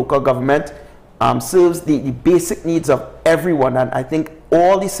 again, local government serves the basic needs of everyone. And I think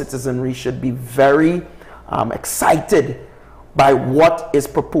all the citizenry should be very excited by what is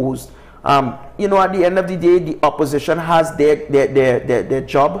proposed. At the end of the day, the opposition has their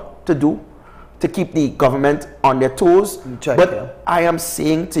job to do to keep the government on their toes. But I am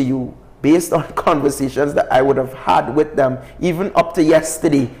saying to you, based on conversations that I would have had with them, even up to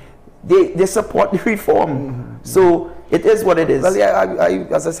yesterday, they support the reform. So it is what it is. Well, yeah,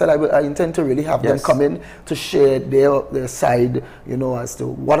 as I said, I intend to really have them come in to share their side, as to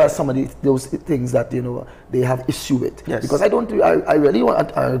what are some of those things that, they have issue with. Yes. Because I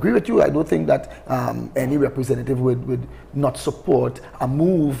agree with you. I don't think that any representative would not support a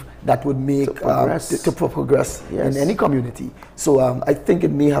move that would make to progress in any community. So I think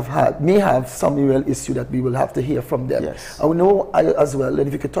it may have some real issue that we will have to hear from them. Yes. I know as well, and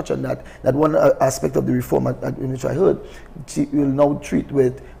if you could touch on that one aspect of the reform in which I heard, will now treat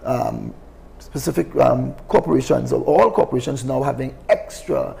with specific corporations, or all corporations now having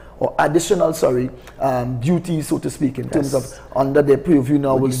extra or additional, duties, so to speak, in terms of under their purview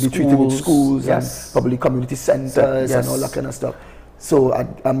now will be treated with schools and probably community centers and all that kind of stuff. So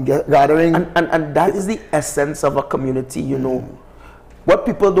I'm gathering. And that is the essence of a community, What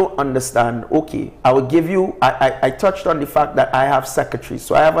people don't understand, okay, I will give you, I touched on the fact that I have secretaries.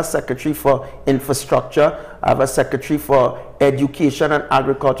 So I have a secretary for infrastructure, I have a secretary for education and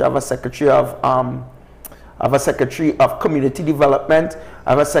agriculture, I have a secretary of community development, I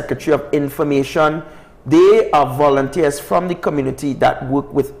have a secretary of information. They are volunteers from the community that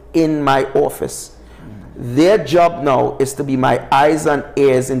work within my office. Their job now is to be my eyes and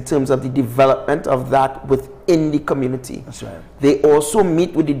ears in terms of the development of that within the community. That's right. They also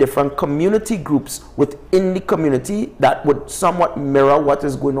meet with the different community groups within the community that would somewhat mirror what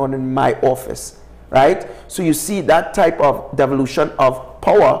is going on in my office, right? So you see that type of devolution of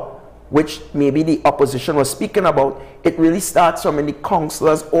power, which maybe the opposition was speaking about, it really starts from in the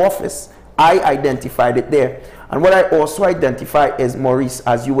councillor's office. I identified it there. And what I also identify is, Maurice,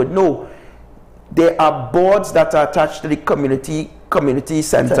 as you would know, there are boards that are attached to the community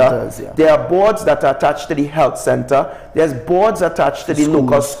center. There are boards that are attached to the health center. There's boards attached to the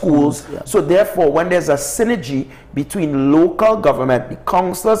local schools. So therefore, when there's a synergy between local government, the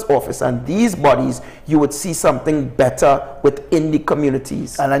councillor's office, and these bodies, you would see something better within the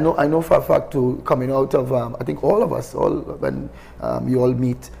communities. And I know for a fact, too, coming out of, I think all of us, when you all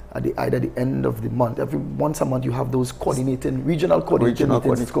meet at either the end of the month, once a month, you have those regional coordinating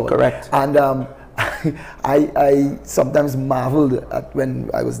meetings. Correct. And I sometimes marveled at when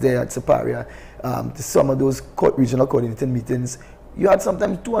I was there at Siparia, to some of those regional coordinating meetings. You had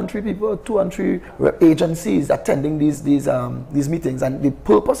sometimes 2 and 3 people, 2 and 3 agencies attending these meetings, and the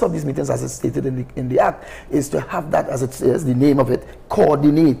purpose of these meetings, as it's stated in the Act, is to have that, as it says, the name of it,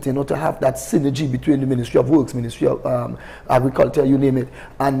 coordinate, to have that synergy between the Ministry of Works, Ministry of Agriculture, you name it,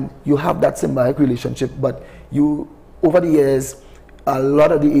 and you have that symbiotic relationship. But over the years, a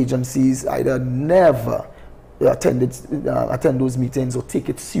lot of the agencies either never attend those meetings or take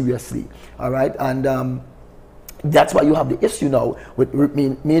it seriously. All right, and that's why you have the issue now with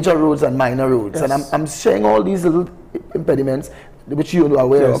major roads and minor roads. And I'm sharing all these little impediments which you are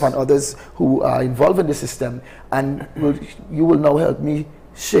aware of, and others who are involved in the system, and you will now help me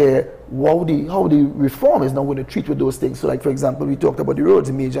share how the reform is now going to treat with those things. So like, for example, we talked about the roads,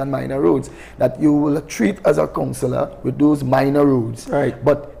 the major and minor roads, that you will treat as a councillor with those minor roads. Right.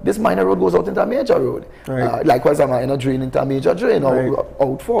 But this minor road goes out into a major road. Right. Likewise, a minor drain into a major drain or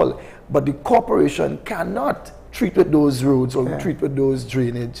outfall. But the corporation cannot treat with those roads or treat with those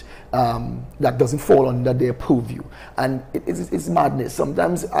drainage that doesn't fall under their purview. And it's madness.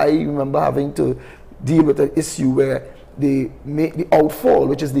 Sometimes I remember having to deal with an issue where the outfall,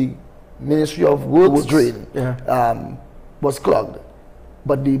 which is the Ministry of Works drain, was clogged.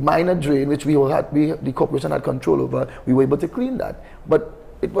 But the minor drain, which the corporation had control over, we were able to clean that. But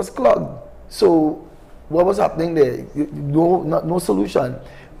it was clogged. So what was happening there? No solution.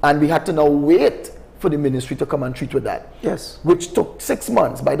 And we had to now wait for the ministry to come and treat with that. Yes. Which took 6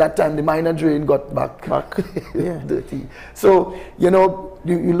 months. By that time, the minor drain got back dirty. So, you know,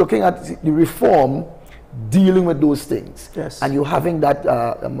 you're looking at the reform dealing with those things. Yes. And you're having that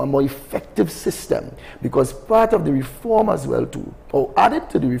a more effective system, because part of the reform as well too, or added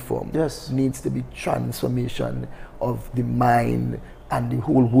to the reform, needs to be transformation of the mind and the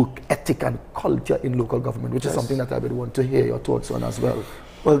whole work ethic and culture in local government, which is something that I would want to hear your thoughts on as well.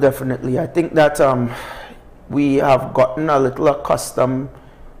 Well, definitely. I think that we have gotten a little accustomed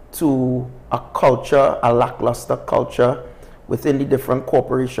to a culture, a lackluster culture within the different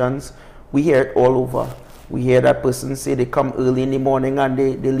corporations. We hear it all over. We hear that person say they come early in the morning and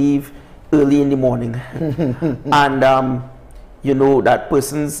they leave early in the morning. And, you know, that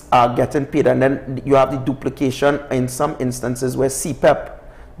persons are getting paid. And then you have the duplication in some instances where CPEP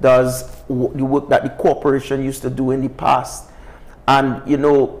does the work that the corporation used to do in the past. And, you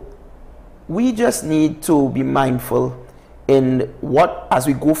know, we just need to be mindful in as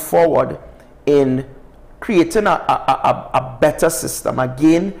we go forward in creating a better system.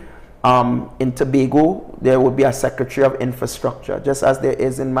 Again, in Tobago, there will be a Secretary of Infrastructure, just as there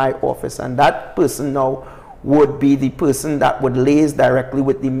is in my office. And that person now would be the person that would liaise directly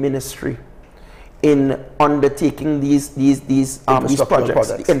with the ministry in undertaking these projects,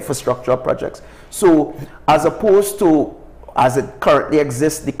 the infrastructure projects. So as opposed to, as it currently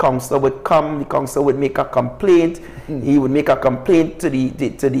exists, the councillor would come, the councillor would make a complaint, he would make a complaint to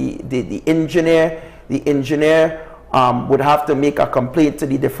the engineer, the engineer would have to make a complaint to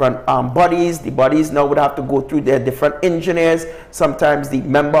the different bodies. The bodies now would have to go through their different engineers. Sometimes the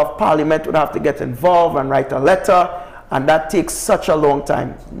member of parliament would have to get involved and write a letter, and that takes such a long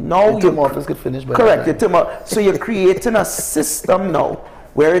time. Now the term office could finish by correct. So you're creating a system now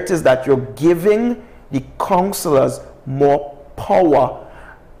where it is that you're giving the councillors more power,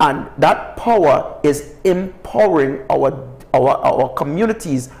 and that power is empowering our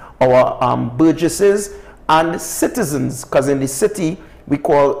communities, our burgesses and citizens, because in the city we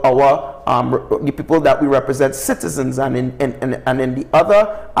call our the people that we represent citizens, and in the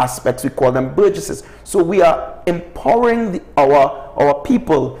other aspects we call them burgesses. So we are empowering our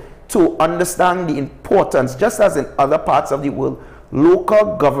people to understand the importance, just as in other parts of the world.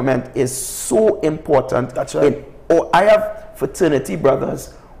 Local government is so important. That's right. I have fraternity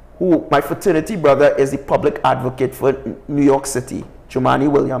brothers my fraternity brother is the public advocate for New York City, Jumani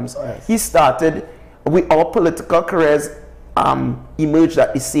Williams. Yes. He started, our political careers emerged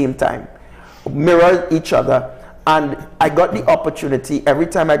at the same time, mirrored each other. And I got the opportunity every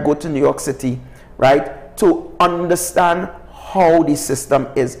time I go to New York City, right, to understand how the system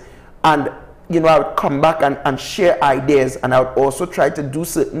is. And you know, I would come back and share ideas, and I would also try to do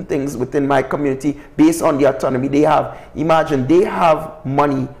certain things within my community based on the autonomy they have. Imagine, they have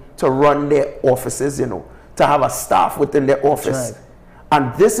money to run their offices, you know, to have a staff within their office. Right.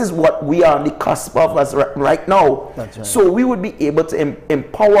 And this is what we are on the cusp of as right now. That's right. So we would be able to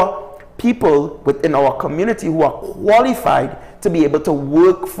empower people within our community who are qualified to be able to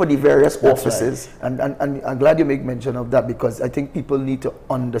work for the various offices. Right. And I'm glad you make mention of that, because I think people need to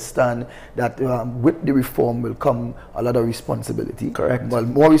understand that with the reform will come a lot of responsibility. Correct. Well,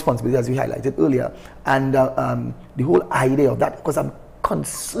 more responsibility, as we highlighted earlier. And the whole idea of that, because I'm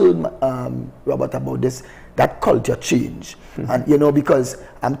concerned, Robert, about this, that culture change. And, you know, because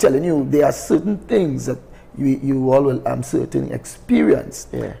I'm telling you, there are certain things that you all will certainly experience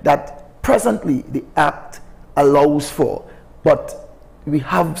that presently the Act allows for. But we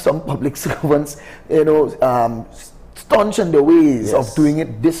have some public servants, you know, staunch in the ways of doing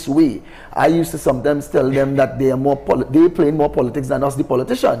it this way. I used to sometimes tell them that they are they play more politics than us, the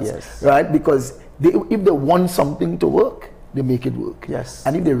politicians, right? Because if they want something to work, they make it work. Yes.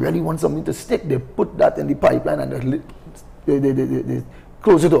 And if they really want something to stick, they put that in the pipeline and they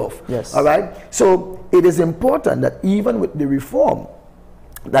close it off. Yes. All right. So it is important that even with the reform,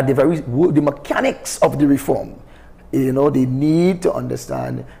 that the mechanics of the reform you know, they need to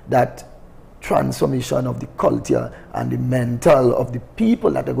understand that transformation of the culture and the mental of the people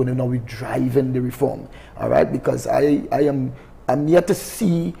that are going to now be driving the reform. All right, because I'm yet to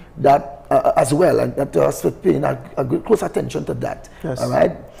see that as well, and that us paying a good close attention to that. Yes. All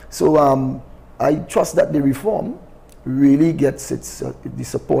right, so I trust that the reform really gets the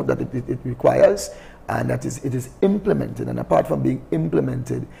support that it requires, and that it is implemented. And apart from being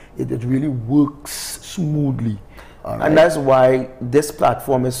implemented, it really works smoothly. Right. And that's why this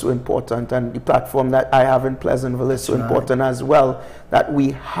platform is so important, and the platform that I have in Pleasantville is so important as well, that we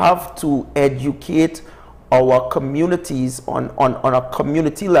have to educate our communities on a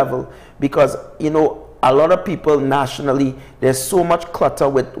community level, because, you know, a lot of people nationally, there's so much clutter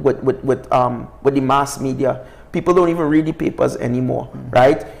with the mass media. People don't even read the papers anymore,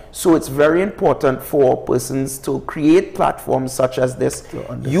 right? So it's very important for persons to create platforms such as this,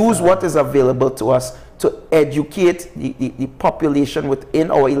 use what is available to us to educate the population within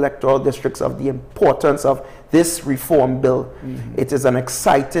our electoral districts of the importance of this reform bill. It is an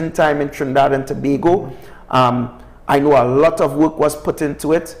exciting time in Trinidad and Tobago. I know a lot of work was put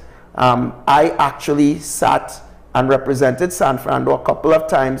into it. I actually sat and represented San Fernando a couple of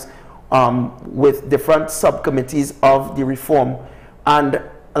times with different subcommittees of the reform. And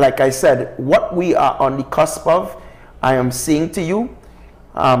like I said, what we are on the cusp of, I am saying to you,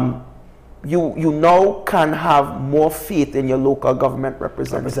 you now can have more faith in your local government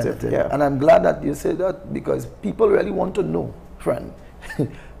representative. Yeah. And I'm glad that you said that, because people really want to know, friend,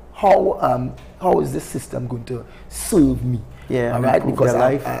 how is this system going to serve me? Yeah, all right, because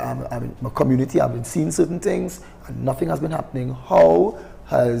I'm in my community, I've been seeing certain things and nothing has been happening. How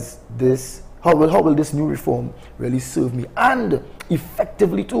will this new reform really serve me, and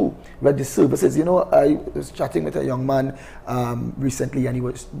effectively too, where the services, you know, I was chatting with a young man recently, and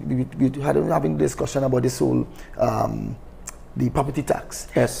we had having discussion about this whole the property tax.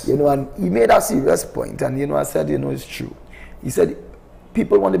 Yes. You know, and he made a serious point, and you know, I said, you know, it's true. He said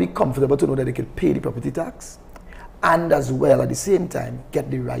people want to be comfortable to know that they can pay the property tax, and as well at the same time get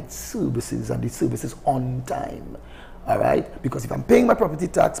the right services, and the services on time. All right, because if I'm paying my property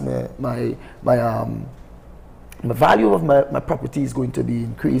tax, my value of my property is going to be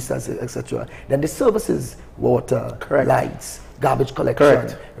increased, etc. Then the services, water, lights, garbage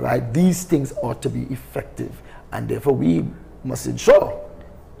collection, right? These things ought to be effective, and therefore we must ensure,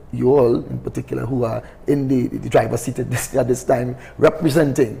 you all in particular who are in the driver's seat at this time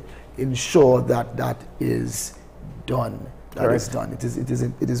representing, ensure that that is done. That is done. It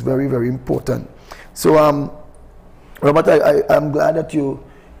is very, very important. So Robert, I'm glad that you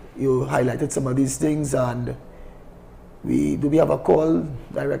highlighted some of these things, and do we have a call,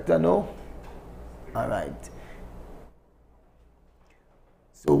 Director? No? All right.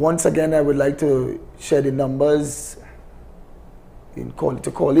 So once again, I would like to share the numbers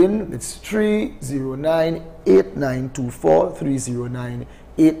to call in. It's 309-8924,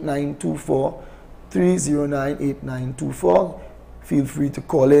 309-8924, 309-8924. Feel free to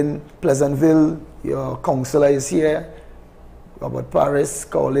call in. Pleasantville, your councillor is here. Robert Paris,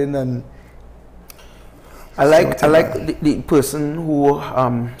 call in. And I like the person who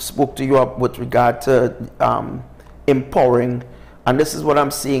spoke to you up with regard to empowering, and this is what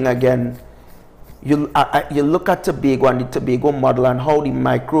I'm seeing again. You look at Tobago and the Tobago model, and how the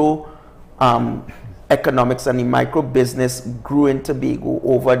micro economics and the micro business grew in Tobago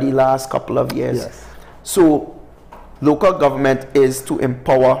over the last couple of years. Yes. So local government is to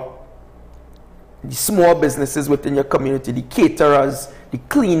empower the small businesses within your community, the caterers, the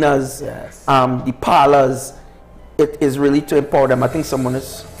cleaners, the parlors. It is really to empower them. I think someone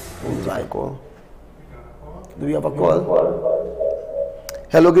is trying to call. Do we have a call?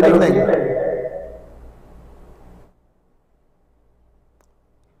 Hello, good evening.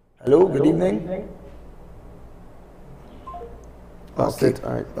 Hello, good evening. Okay.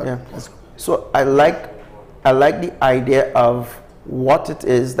 All right. Yeah. So I like the idea of what it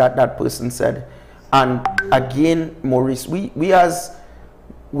is that person said. And again, Maurice, we as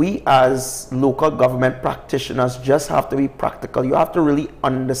local government practitioners just have to be practical. You have to really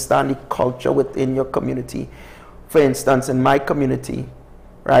understand the culture within your community. For instance, in my community,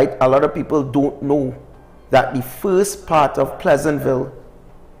 right, a lot of people don't know that the first part of Pleasantville,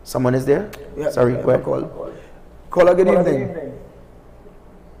 someone is there? Yeah, sorry, go ahead. Caller, good evening.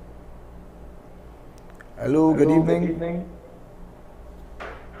 Hello, good evening.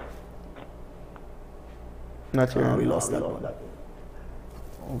 Not here. We lost that one.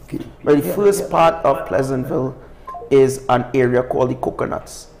 Okay. But the first part of Pleasantville is an area called the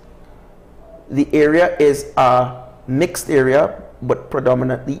Coconuts. The area is a mixed area, but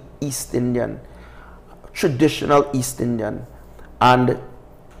predominantly East Indian. traditional East Indian, and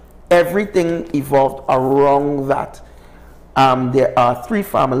everything evolved around that. There are 3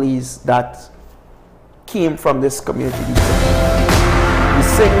 families that came from this community: the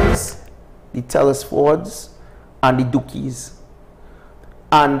Singhs, the Telesfords, and the Dookies.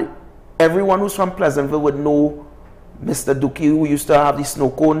 And everyone who's from Pleasantville would know Mr. Dookie, who used to have the snow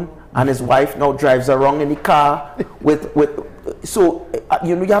cone, and his wife now drives around in the car with so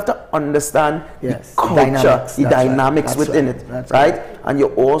you know, you have to understand the culture, the dynamics within it, right? And you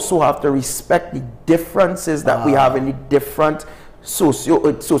also have to respect the differences that we have in the different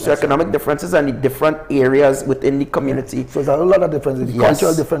socioeconomic differences and the different areas within the community. So there's a lot of differences, the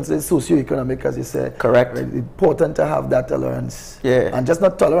cultural differences, socioeconomic, as you said. Correct. Right? It's important to have that tolerance. Yeah. And just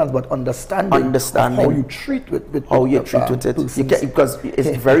not tolerance, but understanding of how you treat with how you treat with it. You can, because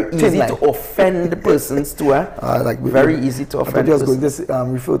it's very easy to offend persons too. Very easy to offend. I was going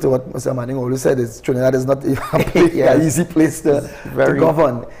to refer to what Mr. Manning always said, is Trinidad is not an easy place to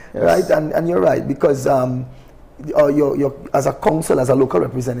govern. Right? And you're right, because you're, as a council, as a local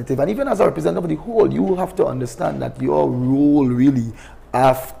representative, and even as a representative of the whole, you have to understand that your role really,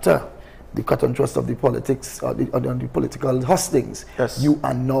 after the cut and thrust of the politics, or the political hustings, you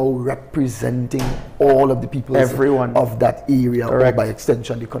are now representing all of the people of that area, or by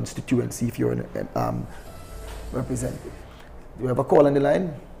extension the constituency, if you're a representative. Do you have a call on the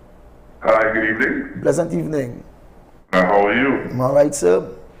line? Hi, good evening. Pleasant evening. How are you? I'm all right, sir.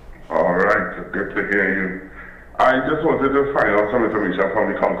 All right, good to hear you. I just wanted to find out some information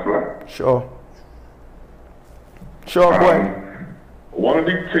from the councillor. Sure, go ahead. One of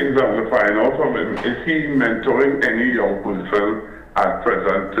the things I want to find out from him, is he mentoring any young person at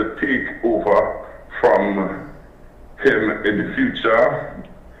present to take over from him in the future?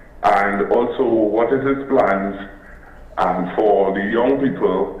 And also, what is his plans for the young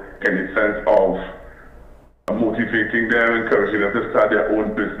people in the sense of motivating them, encouraging them to start their own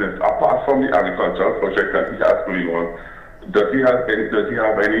business, apart from the agricultural project that he has going on? Does he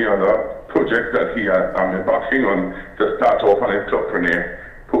have any other projects that he has embarking on to start off an entrepreneur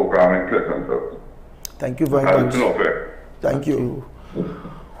program in Pleasantville? Thank you very much. Thank you.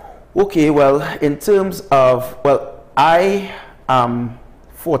 Okay, well, in terms of, I am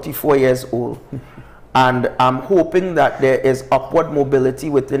 44 years old. And I'm hoping that there is upward mobility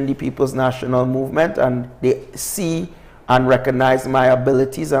within the People's National Movement, and they see and recognize my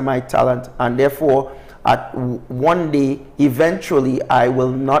abilities and my talent. And therefore, at one day, eventually, I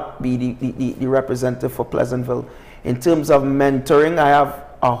will not be the representative for Pleasantville. In terms of mentoring, I have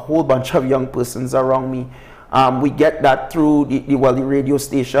a whole bunch of young persons around me. We get that through the radio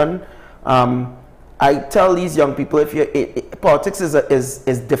station. I tell these young people, politics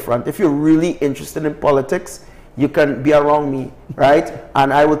is different. If you're really interested in politics, you can be around me, right?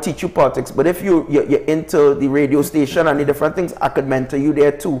 And I will teach you politics. But if you're into the radio station and the different things, I could mentor you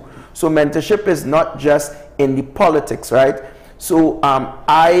there too. So mentorship is not just in the politics, right? So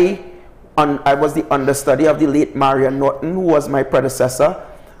I was the understudy of the late Marian Norton, who was my predecessor.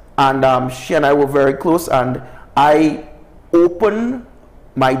 And she and I were very close. And I opened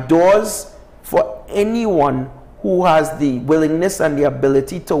my doors for anyone who has the willingness and the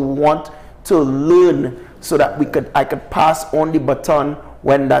ability to want to learn, so that I could pass on the baton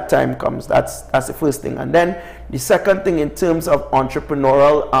when that time comes. That's the first thing. And then the second thing, in terms of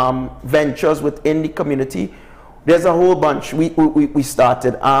entrepreneurial ventures within the community, there's a whole bunch we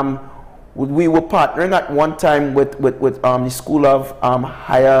started. We were partnering at one time with the School of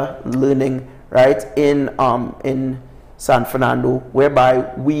Higher Learning, right, in San Fernando,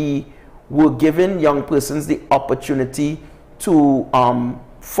 whereby we were giving young persons the opportunity to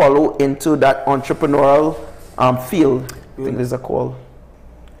follow into that entrepreneurial field. I think there's a call.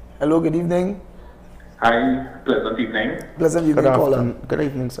 Hello, good evening. Hi, pleasant evening. Pleasant evening, caller. Good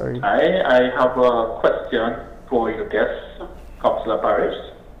evening, sorry. Hi, I have a question for your guest, Councillor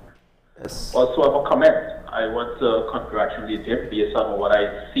Paris. Yes. Also have a comment. I want to congratulate him based on what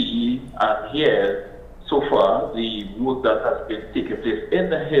I see and hear so far, the work that has been taking place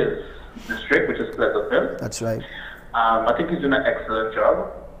in his district, which is Pleasantville. That's right. I think he's doing an excellent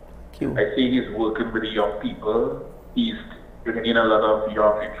job. Thank you. I see he's working with the young people. He's bringing in a lot of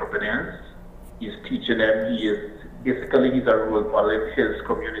young entrepreneurs. He's teaching them. He's a role model in his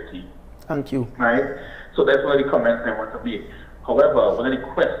community. Thank you. Right? So that's one of the comments I want to make. However, one of the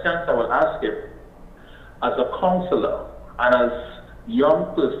questions I will ask him, as a counselor and as a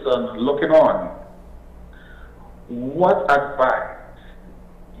young person looking on, what advice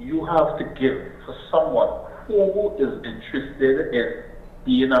you have to give for someone who is interested in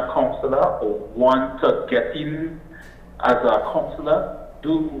being a counselor or want to get in as a counselor?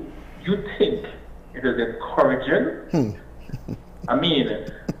 Do you think It is encouraging. I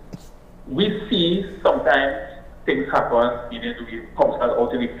mean, we see sometimes things happen, you know, we councillors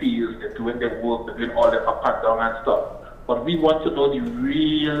out in the fields, they're doing their work, they're doing all the up and down and stuff. But we want to know the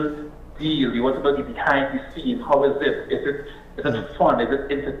real deal. We want to know the behind the scene. How is it? Is it fun? Is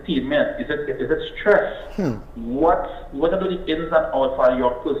it entertainment? Is it stress? What to know the ins and outs for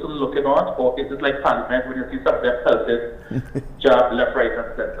your person looking on, or is it like Parliament when you see something pelted, jab left, right,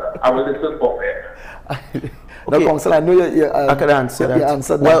 and center? I will listen for it. No, Council, I know I could answer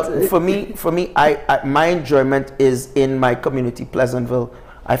that. Well, for me, my enjoyment is in my community, Pleasantville.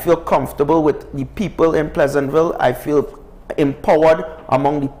 I feel comfortable with the people in Pleasantville. I feel empowered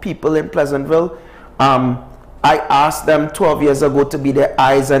among the people in Pleasantville. I asked them 12 years ago to be their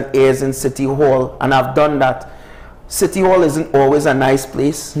eyes and ears in City Hall, and I've done that. City Hall isn't always a nice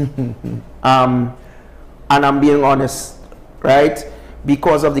place. And I'm being honest, right?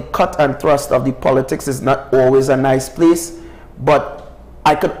 Because of the cut and thrust of the politics, is not always a nice place, but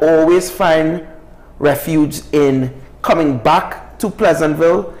I could always find refuge in coming back to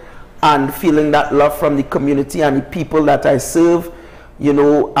Pleasantville and feeling that love from the community and the people that I serve. You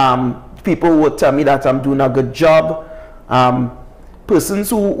know, people would tell me that I'm doing a good job. Persons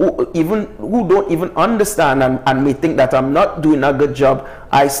who don't even understand and may think that I'm not doing a good job,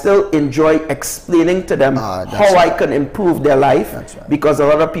 I still enjoy explaining to them how I can improve their life, because a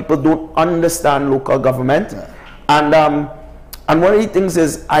lot of people don't understand local government. And one of the things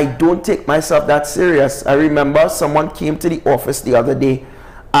is, I don't take myself that serious. I remember someone came to the office the other day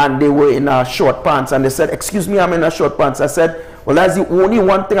and they were in short pants, and they said, "Excuse me, I'm in a short pants." I said, "Well, that's the only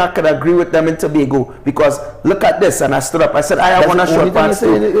one thing I could agree with them in Tobago, because look at this." And I stood up. I said, "I have on a short pants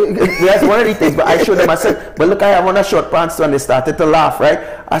too." Yes, one of the things. But I showed them. I said, "But look, I have on a short pants too." And they started to laugh, right?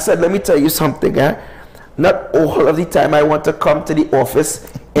 I said, "Let me tell you something. Not all of the time I want to come to the office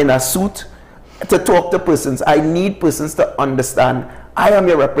in a suit to talk to persons. I need persons to understand I am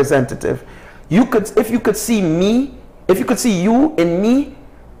your representative. If you could see me, if you could see you in me,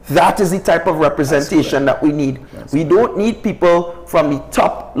 that is the type of representation that we need. We don't need people from the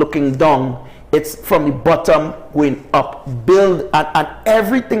top looking down. It's from the bottom going up. Build, and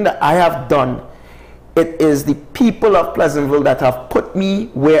everything that I have done, it is the people of Pleasantville that have put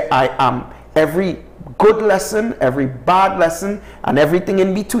me where I am. Every good lesson, every bad lesson, and everything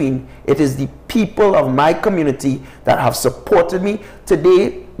in between, it is the people of my community that have supported me.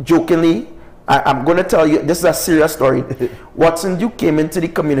 Today, jokingly, I'm going to tell you, this is a serious story. Watson Duke came into the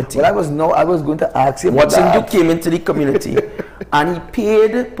community. Well, I was going to ask him. Watson Duke came into the community and he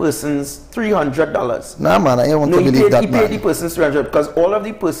paid persons $300. Nah, man, I don't want to believe that, he paid the persons $300 because all of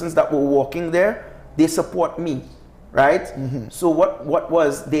the persons that were walking there, they support me, right? So what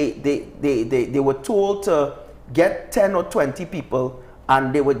was, they were told to get 10 or 20 people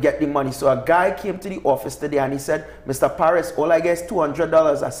and they would get the money. So a guy came to the office today and he said, "Mr. Paris, all I get is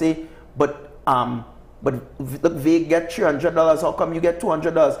 $200. I say, but look, they get $300. How come you get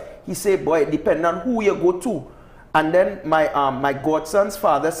 $200? He said, "Boy, it depends on who you go to." And then my godson's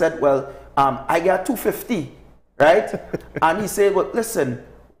father said, "Well, I got $250, right?" And he said, "Well, listen,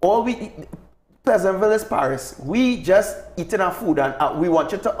 all we eat, Pleasantville is Paris. We just eating our food, and we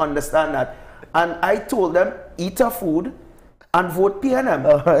want you to understand that." And I told them, "Eat our food and vote PNM."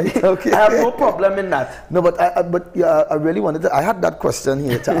 All right, okay. I have no problem in that. No, but I really wanted to. I had that question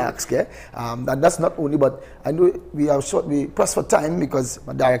here to ask. And that's not only, but I know we pressed for time because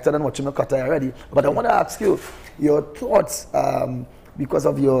my director done watching my cut already. But I want to ask you your thoughts because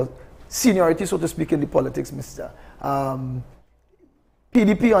of your seniority, so to speak, in the politics, Mr.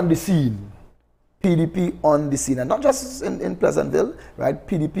 PDP on the scene. PDP on the scene, and not just in Pleasantville, right?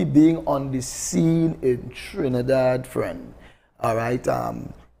 PDP being on the scene in Trinidad, friend. All right,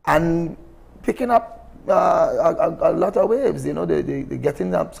 and picking up a lot of waves. You know, they're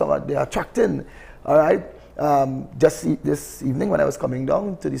getting up some, they're attracting. All right, just this evening when I was coming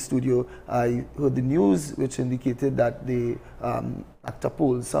down to the studio, I heard the news which indicated that the after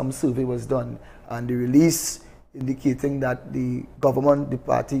poll, some survey was done, and the release indicating that the government, the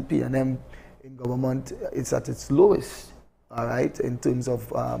party PNM in government, is at its lowest. All right, in terms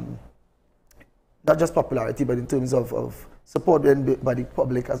of not just popularity, but in terms of support by the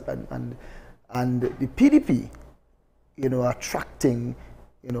public and the PDP, you know, attracting,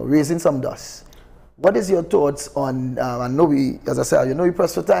 you know, raising some dust. What is your thoughts on? I know as I said, you know, we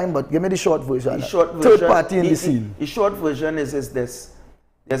pressed for time, but give me the short version. Third party in the scene. The short version is this: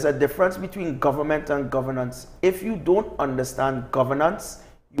 there's a difference between government and governance. If you don't understand governance,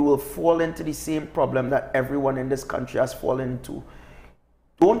 you will fall into the same problem that everyone in this country has fallen into.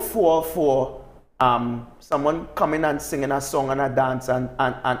 Don't fall for someone coming and singing a song and a dance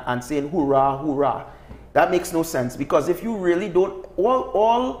and saying hoorah, hoorah. That makes no sense, because if you really don't,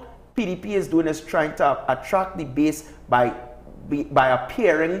 all PDP is doing is trying to attract the base by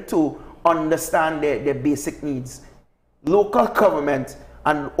appearing to understand their basic needs. Local government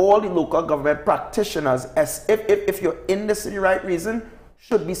and all the local government practitioners, as if you're in this for the right reason,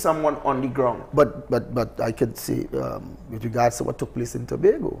 should be someone on the ground. But I could say, with regards to what took place in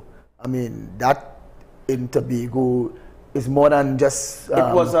Tobago, I mean, that in Tobago is more than just...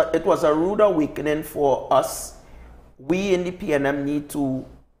 It was a rude awakening for us. We in the PNM need to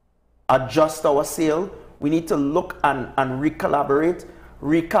adjust our sail. We need to look and recollaborate,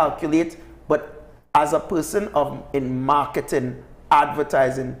 recalculate. But as a person in marketing,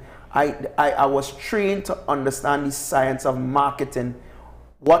 advertising, I was trained to understand the science of marketing.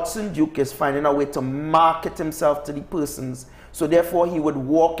 Watson Duke is finding a way to market himself to the persons. So therefore he would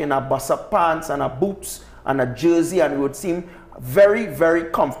walk in a bus-up pants and a boots and a jersey, and it would seem very, very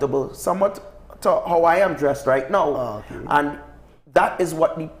comfortable, somewhat to how I am dressed right now. Oh, okay. And that is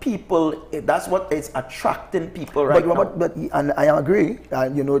what the people, that's what is attracting people right now. But and I agree.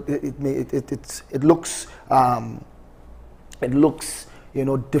 You know, it looks you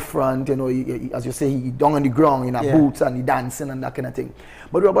know, different. You know, as you say, he down on the ground in a boots and he dancing and that kind of thing.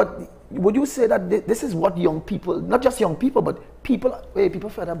 But Robert, would you say that this is what young people, not just young people, but people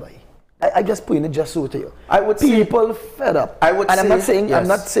fed up by? I just putting it just so to you. I would people fed up. I would, and say, I'm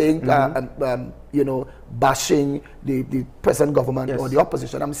not saying mm-hmm. You know, bashing the present government or the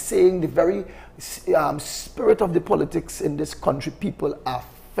opposition. I'm saying the very spirit of the politics in this country. People are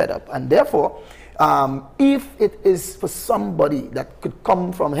fed up, and therefore, if it is for somebody that could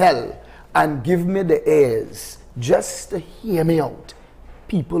come from hell and give me the ears just to hear me out,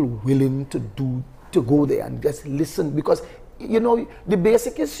 people willing to go there and just listen, because you know the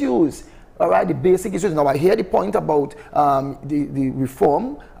basic issues. All right, the basic issues. Now I hear the point about the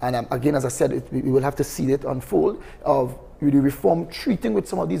reform, and again, as I said, we will have to see it unfold of the reform treating with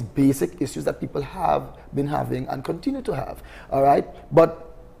some of these basic issues that people have been having and continue to have. All right,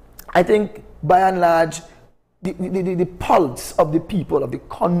 but I think by and large, the pulse of the people of the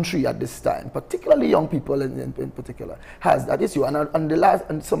country at this time, particularly young people in particular, has that issue.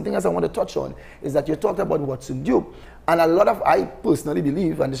 And something else I want to touch on is that you talked about Watson Duke, and a lot of, I personally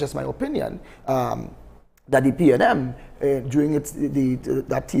believe, and it's just my opinion, that the PNM during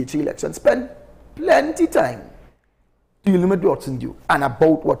that THE election spent plenty time dealing with Watson Duke and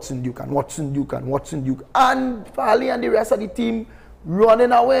about Watson Duke and Watson Duke and Watson Duke, and Farley and the rest of the team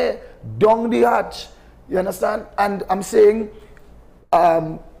running away down the hatch. You understand? And I'm saying,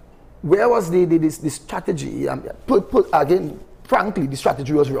 where was the strategy? Again, frankly, the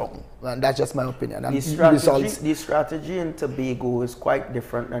strategy was wrong. And that's just my opinion. And the strategy in Tobago is quite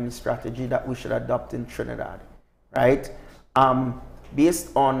different than the strategy that we should adopt in Trinidad, right? Based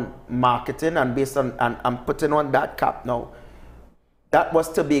on marketing and based on, and I'm putting on that cap now, that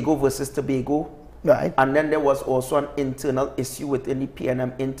was Tobago versus Tobago. Right. And then there was also an internal issue within the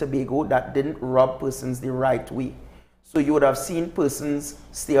PNM in Tobago that didn't rub persons the right way. So you would have seen persons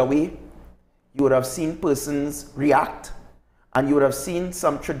stay away, you would have seen persons react, and you would have seen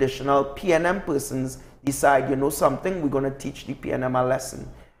some traditional PNM persons decide, you know something, we're going to teach the PNM a lesson.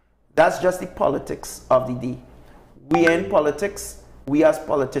 That's just the politics of the day. We in politics, we as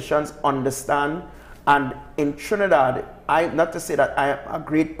politicians understand, and in Trinidad, not to say that I am a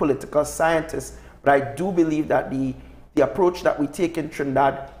great political scientist, but I do believe that the approach that we take in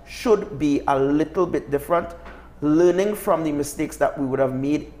Trinidad should be a little bit different, learning from the mistakes that we would have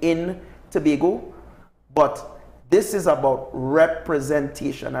made in Tobago. But this is about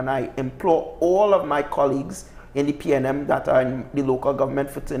representation, and I implore all of my colleagues in the PNM that are in the local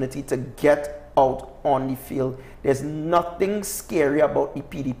government fraternity to get out on the field. There's nothing scary about the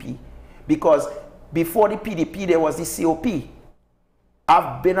PDP, because before the PDP there was the COP.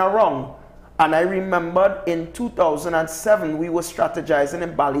 I've been around. And I remembered in 2007, we were strategizing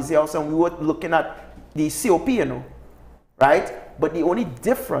in Bali's house and we were looking at the COP, you know, right? But the only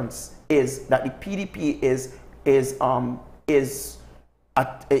difference is that the PDP is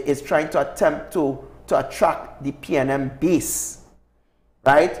trying to attempt to attract the PNM base,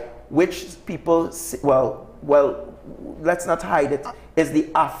 right? Which people, well, let's not hide it, is the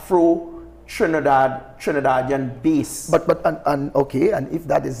Trinidadian base. But okay, and if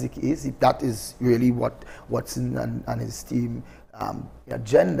that is the case, if that is really what Watson and his team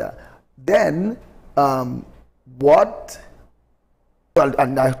agenda, then what? Well,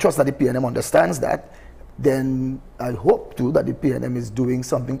 and I trust that the PNM understands that. Then I hope too that the PNM is doing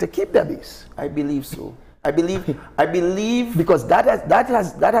something to keep their base. I believe so. I believe because that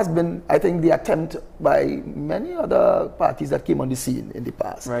has been, I think, the attempt by many other parties that came on the scene in the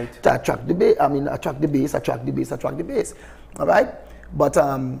past, right, to attract the base. I mean, attract the base. All right, but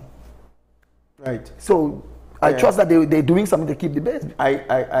right. So I trust that they're doing something to keep the base.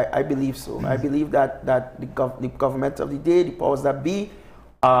 I believe so. I believe that the government of the day, the powers that be,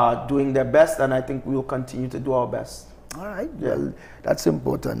 are doing their best, and I think we will continue to do our best. All right. Yeah. Well, that's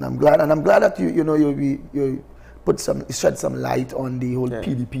important. I'm glad that you shed some light on the whole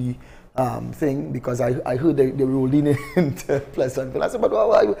PDP thing, because I heard they rolled in into Pleasantville. I said, but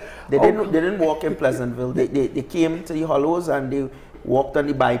why? They didn't walk in Pleasantville. They came to the Hollows and they walked on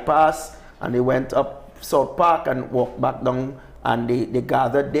the bypass and they went up South Park and walked back down, and they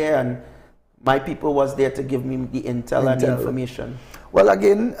gathered there, and my people was there to give me the intel and the information. Well,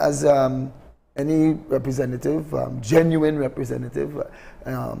 again, as any representative, genuine representative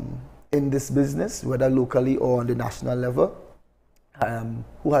in this business, whether locally or on the national level,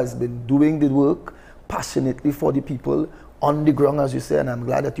 who has been doing the work passionately for the people on the ground, as you say, and I'm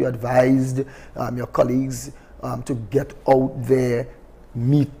glad that you advised your colleagues to get out there,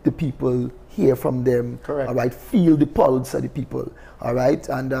 meet the people, hear from them, correct, all right, feel the pulse of the people, all right,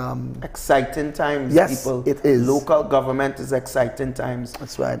 and exciting times, yes, people. It is. Local government is exciting times.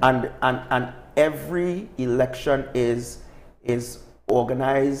 That's right. And every election is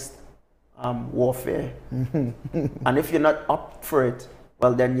organized warfare. And if you're not up for it,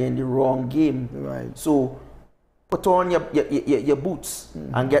 well, then you're in the wrong game. Right. So put on your boots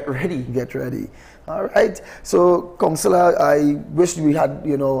and get ready. Get ready. All right. So, Councillor, I wish we had,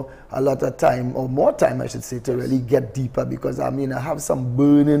 a lot of time, or more time, I should say, to really get deeper, because, I mean, I have some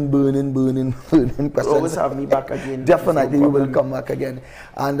burning questions. Always have me back again. Definitely, we will come back again.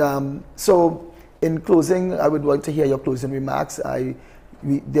 And so, in closing, I would want to hear your closing remarks.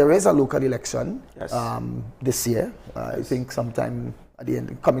 There is a local election this year. I think sometime at the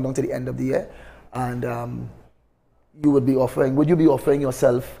end, coming down to the end of the year. And would you be offering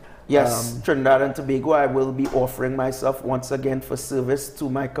yourself? Yes, Trinidad and Tobago, I will be offering myself once again for service to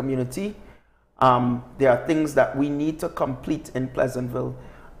my community. There are things that we need to complete in Pleasantville.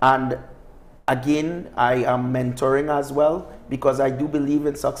 And again, I am mentoring as well, because I do believe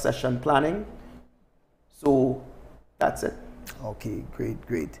in succession planning. So that's it. Okay,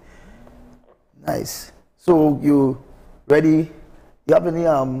 great. Nice. So you ready? You have any,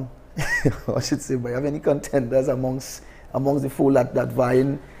 I should say, but you have any contenders amongst the fool that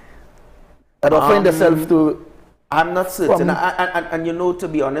vying? That offering themselves to... I'm not certain. And to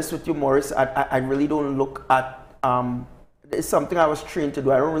be honest with you, Maurice, I really don't look at... it's something I was trained to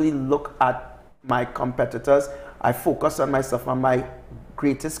do. I don't really look at my competitors. I focus on myself. I'm my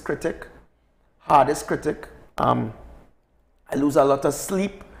greatest critic, hardest critic. I lose a lot of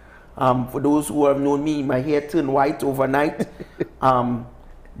sleep. For those who have known me, my hair turned white overnight.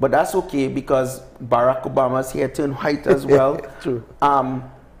 But that's okay, because Barack Obama's hair turned white as well. True.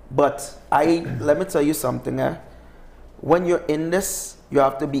 But let me tell you something. When you're in this, you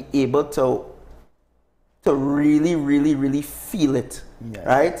have to be able to really feel it, yes,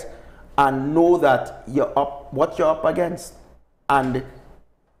 right? And know that what you're up against, and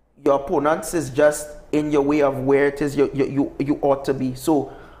your opponents is just in your way of where it is you ought to be.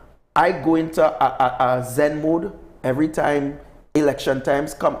 So I go into a Zen mode every time election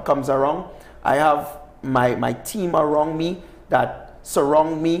times comes around. I have my team around me that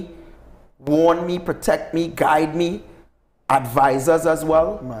surround me, warn me, protect me, guide me, advisors as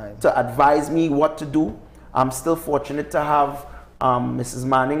well, to advise me what to do. I'm still fortunate to have Mrs.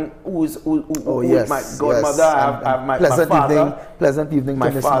 Manning, who's my godmother. I have my father. Pleasant evening my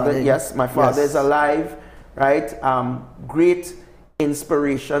to Miss father, Manning. yes, my father is alive, right? Great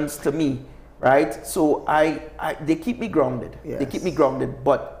inspirations to me, right? So they keep me grounded. Yes. They keep me grounded.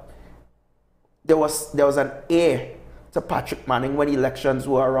 But there was an air to Patrick Manning when elections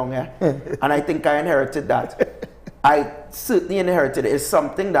were around here, and I think I inherited that. I certainly inherited it. It's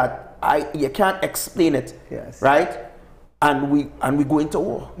something that you can't explain it, yes, right? And we go into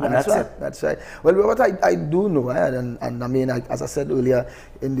war, and that's right. it. That's right. Well, what I do know, and I mean, as I said earlier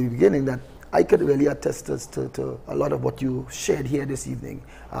in the beginning, that I could really attest to a lot of what you shared here this evening.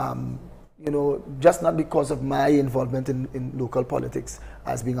 Just not because of my involvement in local politics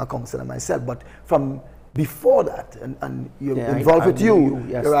as being a councillor myself, but from before that, and you're involved with you,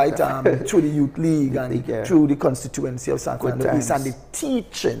 yes, right, through the Youth League and through the constituency of San Fernando East, and the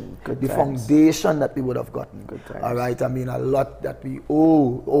teaching, the foundation that we would have gotten. All right, I mean, a lot that we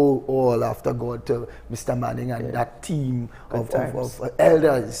owe all after God to Mr. Manning and that team of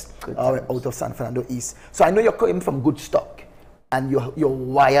elders out of San Fernando East. So I know you're coming from good stock. and you're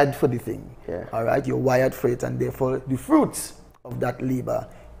wired for the thing. Yeah. All right, you're wired for it, and therefore the fruits of that labor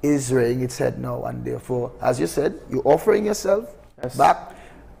is rearing its head now, and therefore, as you said, you're offering yourself back,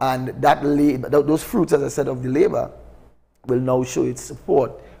 and that labor, those fruits, as I said, of the labor, will now show its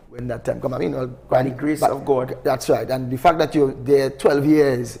support when that time comes. I mean, by the grace of God. That's right, and the fact that you're there 12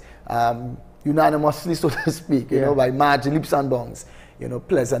 years, unanimously, so to speak, you know, by margin, leaps and bounds, you know,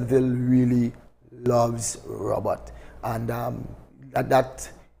 Pleasantville really loves Robert, and that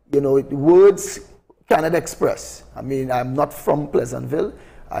you know, words cannot express. I mean, I'm not from Pleasantville.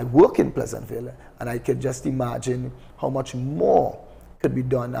 I work in Pleasantville, and I can just imagine how much more could be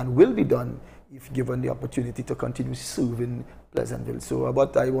done and will be done if given the opportunity to continue serving Pleasantville. So,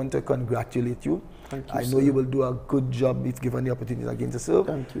 Robert, I want to congratulate you. Thank you, I know you will do a good job if given the opportunity again to serve.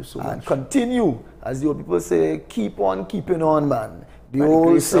 Thank you so much. And continue, as the old people say, keep on keeping on, man. The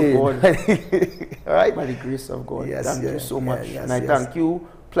old grace of God. All right? By the grace of God. Yes, thank you so much. yes, and I thank you,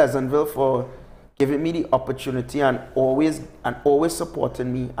 Pleasantville, for giving me the opportunity and always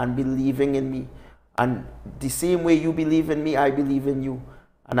supporting me and believing in me. And the same way you believe in me, I believe in you.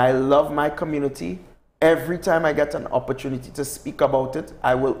 And I love my community. Every time I get an opportunity to speak about it,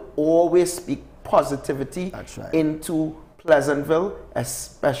 I will always speak positivity into Pleasantville,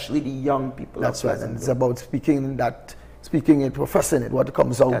 especially the young people. That's right. And it's about speaking it, professing it, what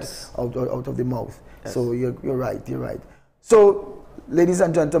comes out out of the mouth. Yes. So you're right. You're right. So, ladies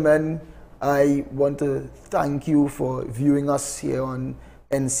and gentlemen, I want to thank you for viewing us here on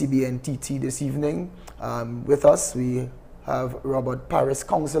NCBN TT this evening. With us, we have Robert Paris,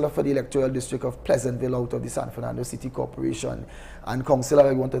 Councillor for the Electoral District of Pleasantville out of the San Fernando City Corporation. And Councillor,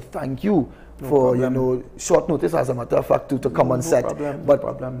 I want to thank you for, you know, short notice, as a matter of fact, to come on set. But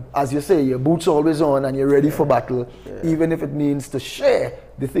as you say, your boots are always on and you're ready for battle, even if it means to share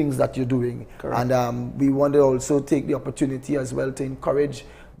the things that you're doing. Correct. And we want to also take the opportunity as well to encourage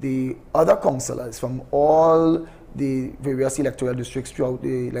the other councillors from all the various electoral districts throughout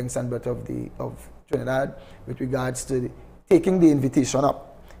the length and breadth of Trinidad with regards to taking the invitation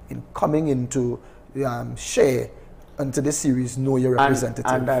up in coming into share into this series, Know Your Representative.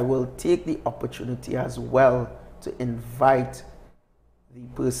 And I will take the opportunity as well to invite the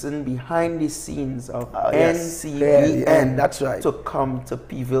person behind the scenes of NCBN that's right, to come to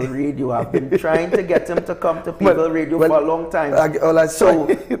Peeville Radio. I've been trying to get him to come to Peeville Radio for a long time. So,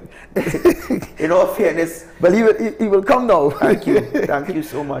 in all fairness, but he will come now. Thank you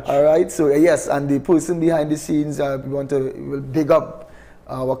so much. All right. So yes, and the person behind the scenes, we'll big up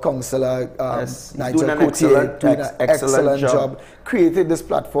our councillor, Nigel Coutier, doing an excellent job, created this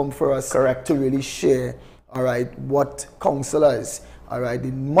platform for us to really share, all right, what councillors, all right,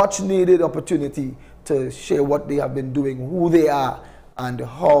 the much needed opportunity to share what they have been doing, who they are, and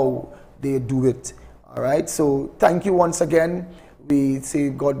how they do it. All right, so thank you once again. We say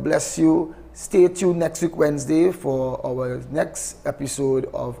God bless you. Stay tuned next week, Wednesday, for our next episode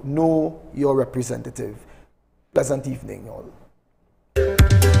of Know Your Representative. Pleasant evening, all.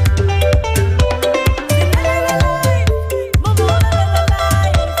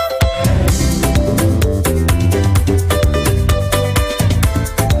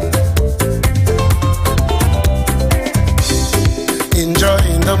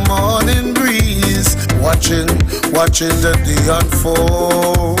 Enjoying the morning breeze, watching the day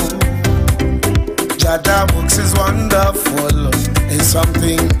unfold. Jada books is wonderful, it's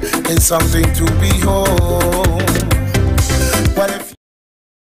something to behold.